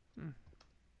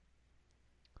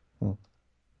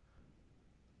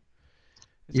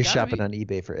 You're shopping on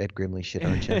eBay for Ed Grimley shit,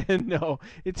 aren't you? No,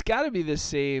 it's got to be the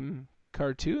same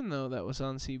cartoon though that was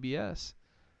on CBS.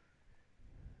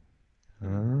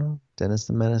 Dennis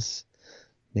the Menace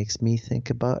makes me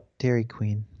think about Dairy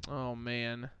Queen. Oh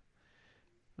man,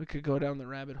 we could go down the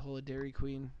rabbit hole of Dairy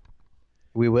Queen.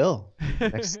 We will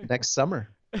next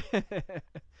summer.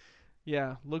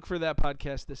 Yeah, look for that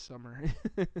podcast this summer.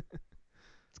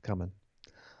 It's coming.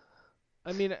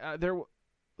 I mean,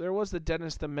 there was the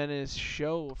Dennis the Menace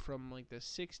show from like the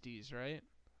 60s, right?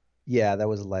 Yeah, that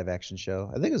was a live action show.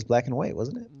 I think it was black and white,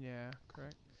 wasn't it? Yeah,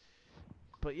 correct.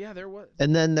 But yeah, there was.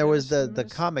 And then there was Dennis the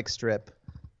comic strip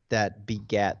that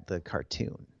begat the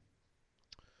cartoon.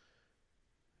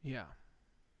 Yeah.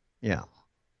 Yeah.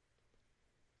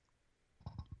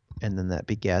 And then that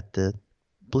begat the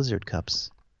Blizzard Cups.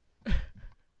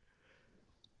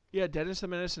 Yeah, Dennis the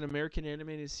Menace, an American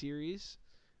animated series,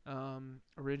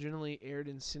 originally aired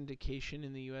in syndication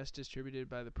in the U.S., distributed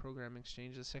by the Program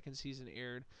Exchange. The second season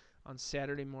aired on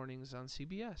Saturday mornings on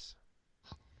CBS.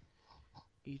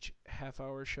 Each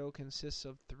half-hour show consists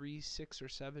of 3, 6, or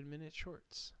 7-minute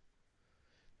shorts.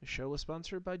 The show was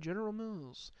sponsored by General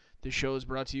Mills. The show is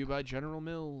brought to you by General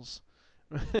Mills.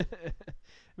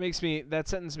 That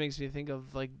sentence makes me think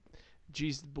of like,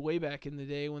 geez, way back in the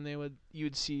day when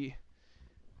you'd see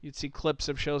clips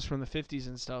of shows from the 50s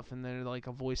and stuff, and then like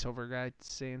a voiceover guy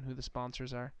saying who the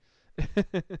sponsors are.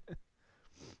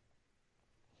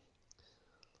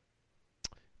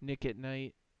 Nick at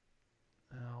Night.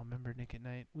 Oh, remember Nick at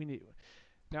Night?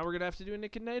 Now we're gonna have to do a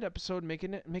Nick at Night episode. Make a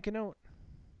note.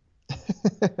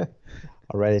 I'll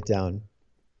write it down.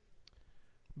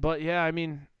 But yeah, I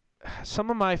mean,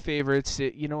 some of my favorites.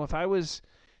 If I was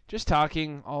just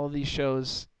talking all of these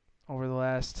shows over the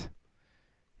last,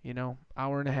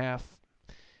 hour and a half,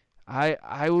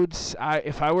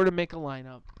 if I were to make a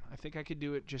lineup, I think I could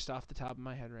do it just off the top of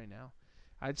my head right now.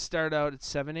 I'd start out at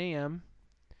 7 a.m.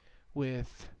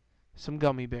 with some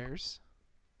Gummy Bears.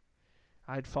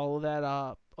 I'd follow that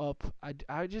up.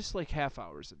 I just like half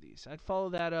hours of these. I'd follow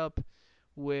that up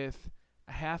with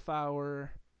a half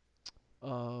hour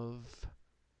of.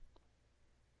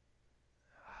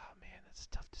 Oh man, that's a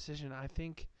tough decision. I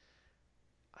think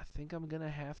I'm gonna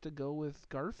have to go with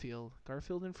Garfield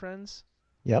and Friends.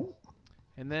 Yep.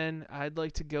 And then I'd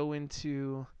like to go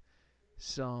into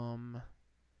some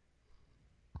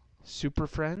Super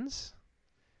Friends.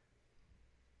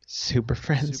 Super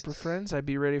Friends. Super Friends. I'd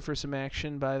be ready for some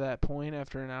action by that point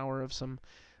after an hour of some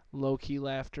low-key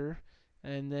laughter.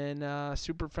 And then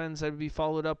Super Friends, I'd be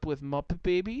followed up with Muppet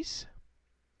Babies.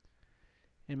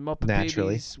 And Muppet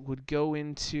Naturally. Babies would go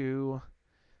into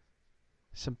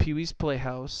some Pee-wee's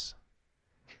Playhouse,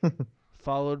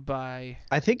 followed by...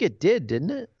 I think it did,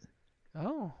 didn't it?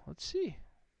 Oh, let's see.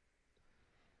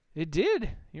 It did.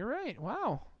 You're right.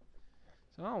 Wow.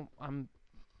 So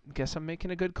guess I'm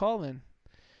making a good call then.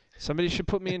 Somebody should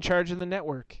put me in charge of the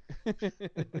network.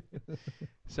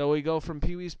 So we go from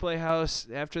Pee-wee's Playhouse.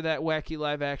 After that wacky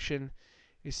live action,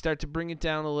 you start to bring it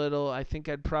down a little. I think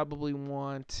I'd probably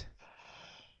want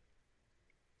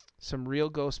some real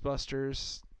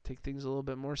Ghostbusters, take things a little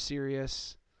bit more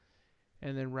serious,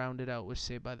 and then round it out with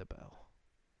Saved by the Bell.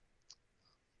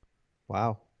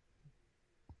 Wow.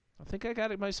 I think I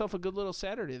got myself a good little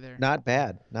Saturday there. Not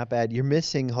bad. Not bad. You're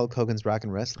missing Hulk Hogan's Rock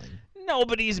and Wrestling.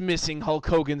 Nobody's missing Hulk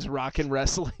Hogan's Rock and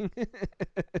Wrestling.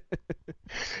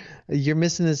 You're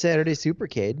missing the Saturday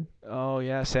Supercade. Oh,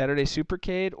 yeah, Saturday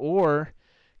Supercade or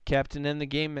Captain and the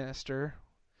Game Master.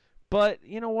 But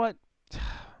you know what?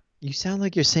 You sound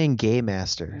like you're saying Gay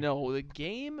Master. No, the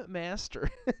Game Master.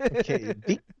 Okay,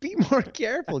 be more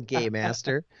careful, Gay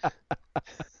Master.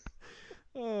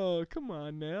 Oh, come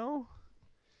on now.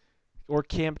 Or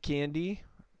Camp Candy.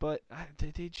 But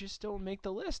they just don't make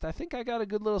the list. I think I got a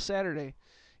good little Saturday.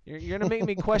 You're going to make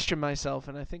me question myself,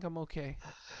 and I think I'm okay.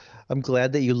 I'm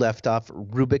glad that you left off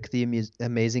Rubik the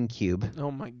Amazing Cube.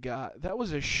 Oh, my God. That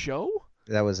was a show?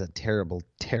 That was a terrible,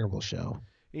 terrible show.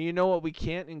 And you know what we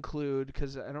can't include,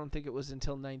 because I don't think it was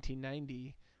until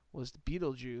 1990, was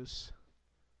Beetlejuice.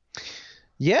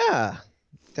 Yeah,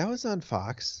 that was on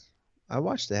Fox. I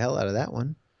watched the hell out of that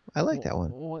one. I like that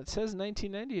one. Well, it says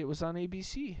 1990. It was on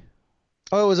ABC.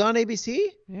 Oh, it was on ABC?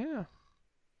 Yeah.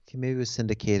 Okay, maybe it was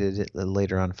syndicated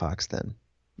later on Fox then.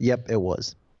 Yep, it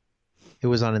was. It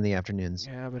was on in the afternoons.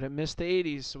 Yeah, but it missed the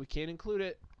 80s, so we can't include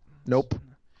it. Nope.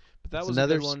 But that It's was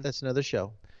another, a good one. That's another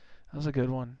show. That was a good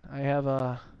one. I have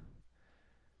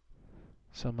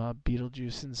some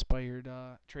Beetlejuice-inspired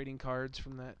trading cards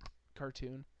from that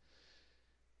cartoon.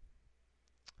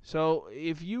 So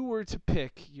if you were to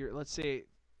pick let's say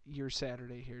your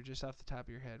Saturday here, just off the top of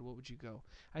your head, what would you go?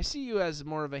 I see you as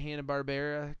more of a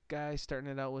Hanna-Barbera guy, starting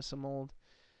it out with some old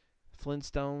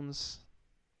Flintstones.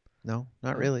 No,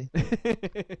 not really.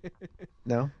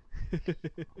 No. I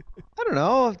don't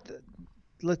know.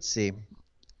 Let's see.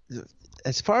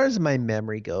 As far as my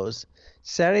memory goes,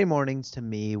 Saturday mornings to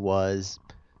me was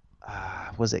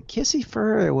it Kissy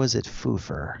Fur or was it Foo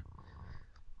Fur?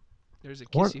 There's a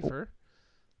Kissy Fur.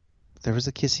 There was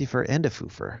a Kissy Fur and a Foo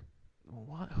Fur.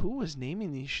 What? Who was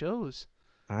naming these shows?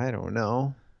 I don't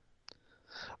know.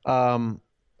 I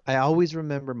always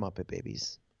remember Muppet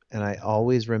Babies, and I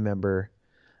always remember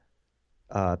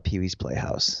Pee-wee's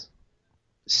Playhouse.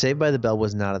 Saved by the Bell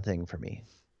was not a thing for me.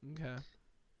 Okay.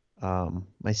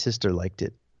 My sister liked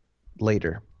it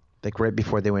later, like right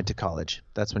before they went to college.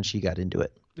 That's when she got into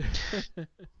it.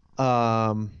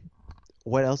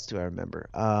 What else do I remember?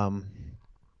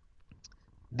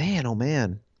 Man, oh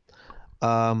man.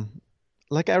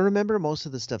 Like I remember most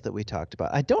of the stuff that we talked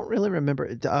about. I don't really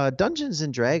remember. Dungeons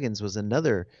and Dragons was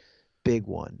another big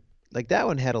one. Like that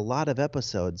one had a lot of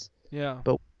episodes. Yeah.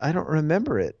 But I don't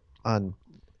remember it on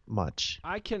much.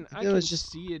 I can just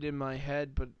see it in my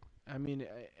head, but I mean,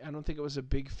 I don't think it was a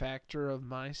big factor of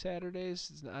my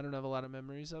Saturdays. I don't have a lot of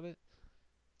memories of it.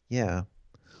 Yeah.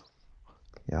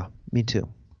 Yeah, me too.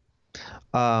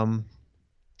 Yeah,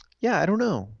 I don't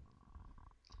know.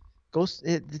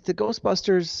 The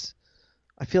Ghostbusters,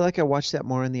 I feel like I watched that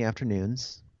more in the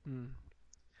afternoons. See,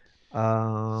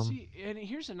 and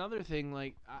here's another thing.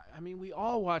 Like, I mean, we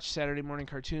all watch Saturday morning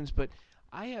cartoons, but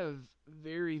I have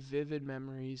very vivid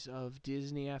memories of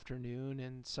Disney Afternoon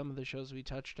and some of the shows we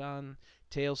touched on: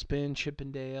 Tailspin, Chip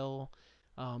and Dale,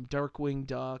 Darkwing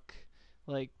Duck.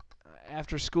 Like,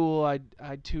 after school,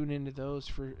 I'd tune into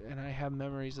those and I have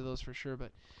memories of those for sure.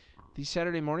 But these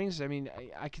Saturday mornings, I mean,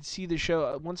 I could see the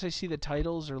show once I see the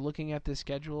titles or looking at the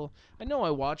schedule. I know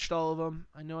I watched all of them.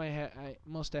 I know I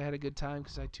had a good time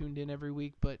because I tuned in every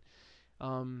week. But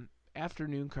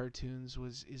afternoon cartoons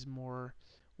is more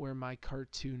where my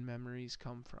cartoon memories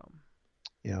come from.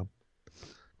 Yeah,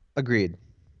 agreed.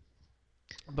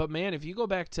 But man, if you go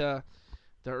back to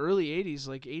the early 80s,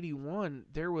 like 81,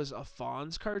 there was a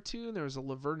Fonz cartoon. There was a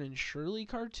Laverne and Shirley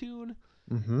cartoon.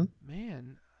 Mm-hmm.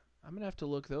 Man, I'm going to have to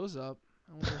look those up.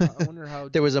 I wonder how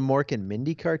There was a Mork and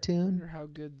Mindy I cartoon. wonder how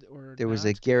good or There was a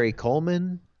not Gary good.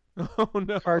 Coleman Oh,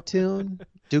 no. cartoon.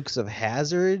 Dukes of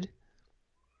Hazzard.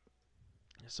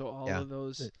 So all Yeah. of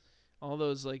those All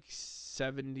those like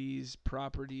 70s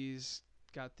properties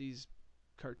got these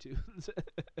cartoons.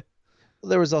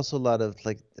 There was also a lot of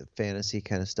like fantasy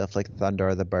kind of stuff, like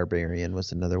Thundar the Barbarian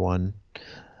was another one.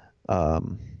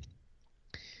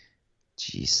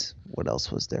 Jeez, what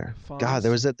else was there? God,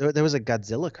 there was a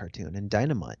Godzilla cartoon and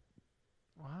Dynamite.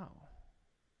 Wow.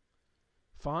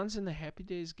 Fonz and the Happy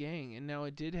Days Gang, and now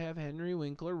it did have Henry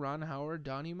Winkler, Ron Howard,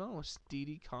 Donnie Mouse, Dee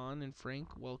Dee Kahn, and Frank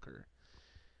Welker.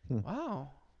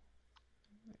 Wow.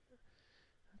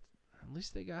 At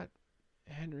least they got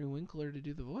Henry Winkler to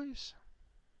do the voice.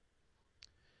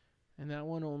 And that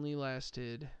one only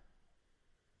lasted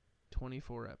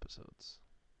 24 episodes.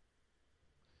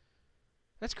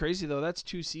 That's crazy, though. That's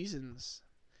 2 seasons.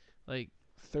 Like,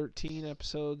 13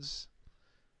 episodes.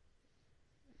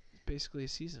 Basically a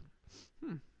season.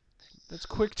 That's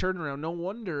quick turnaround. No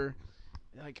wonder,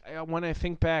 like, when I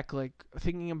think back, like,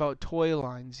 thinking about toy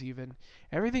lines even,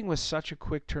 everything was such a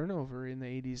quick turnover in the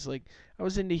 80s. Like, I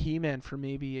was into He-Man for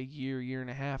maybe a year and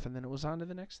a half, and then it was on to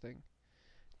the next thing.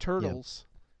 Turtles.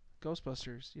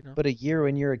 Ghostbusters, you know. But a year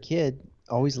when you're a kid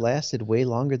always lasted way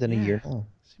longer than a year now.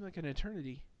 Seemed like an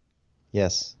eternity.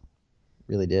 Yes,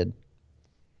 really did.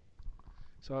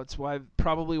 So it's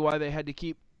probably why they had to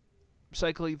keep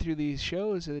cycling through these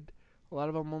shows. A lot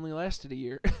of them only lasted a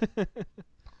year.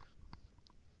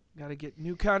 Got to get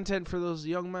new content for those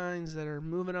young minds that are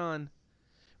moving on.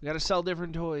 We got to sell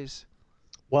different toys.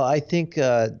 Well, I think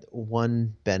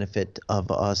one benefit of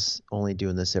us only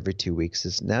doing this every 2 weeks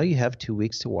is now you have 2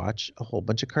 weeks to watch a whole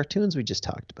bunch of cartoons we just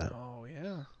talked about. Oh,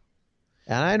 yeah.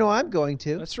 And I know I'm going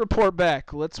to. Let's report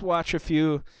back. Let's watch a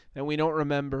few that we don't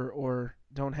remember or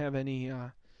don't have any,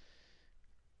 or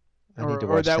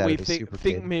that we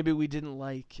think maybe we didn't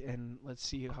like, and let's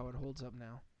see how it holds up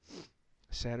now.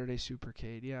 Saturday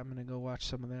Supercade. Yeah, I'm going to go watch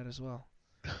some of that as well.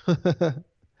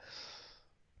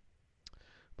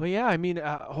 But yeah, I mean,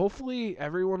 hopefully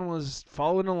everyone was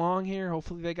following along here.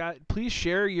 Hopefully they got. Please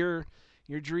share your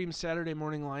dream Saturday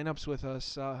morning lineups with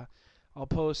us. I'll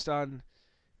post on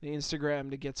the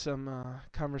Instagram to get some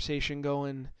conversation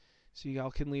going, so y'all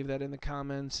can leave that in the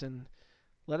comments and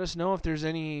let us know if there's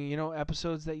any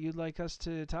episodes that you'd like us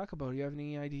to talk about. You have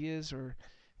any ideas or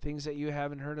things that you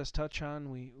haven't heard us touch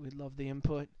on? We'd love the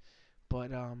input.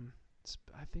 But I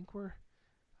think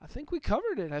we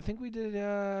covered it. I think we did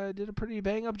a pretty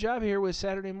bang up job here with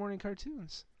Saturday morning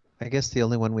cartoons. I guess the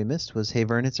only one we missed was Hey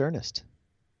Vern, It's Ernest.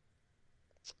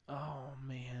 Oh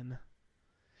man,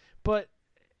 but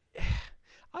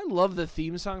I love the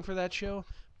theme song for that show.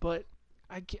 But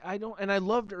I don't, and I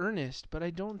loved Ernest, but I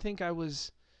don't think I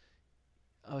was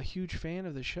a huge fan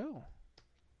of the show.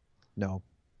 No.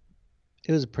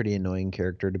 It was a pretty annoying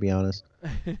character, to be honest.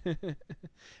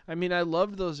 I mean, I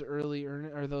loved those early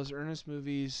those Ernest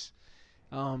movies,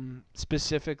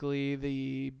 specifically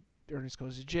the Ernest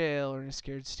Goes to Jail, Ernest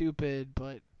Scared Stupid,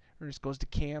 but Ernest Goes to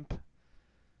Camp.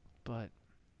 But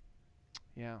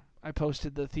yeah, I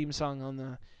posted the theme song on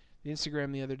the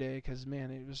Instagram the other day because man,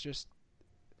 it was just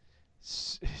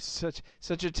such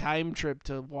a time trip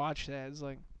to watch that. It's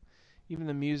like even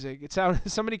the music.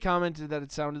 Somebody commented that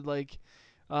it sounded like.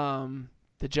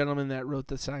 The gentleman that wrote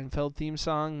the Seinfeld theme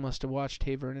song must have watched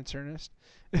Hey Vern, It's Ernest.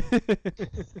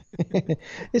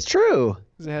 It's true.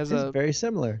 It has it's very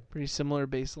similar. Pretty similar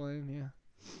bass line, yeah.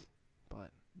 But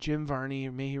Jim Varney,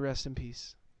 may he rest in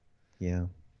peace. Yeah.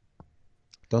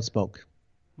 Don't smoke.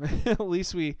 At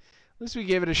least we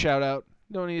gave it a shout out.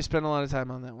 Don't need to spend a lot of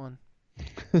time on that one.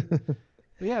 But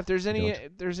yeah, if there's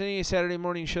any Saturday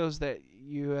morning shows that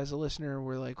you as a listener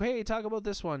were like, hey, talk about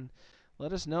this one.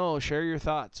 Let us know. Share your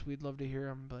thoughts. We'd love to hear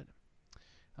them. But,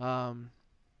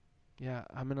 yeah,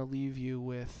 I'm going to leave you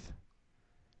with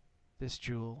this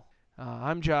jewel.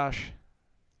 I'm Josh.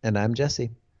 And I'm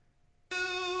Jesse.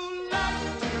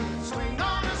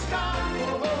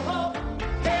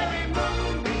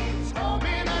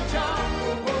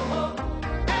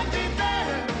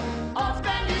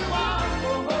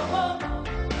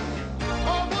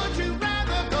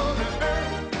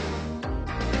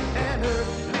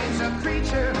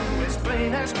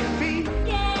 As can be,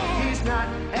 yeah. He's not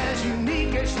as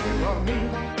unique as you or me.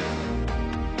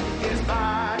 His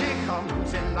body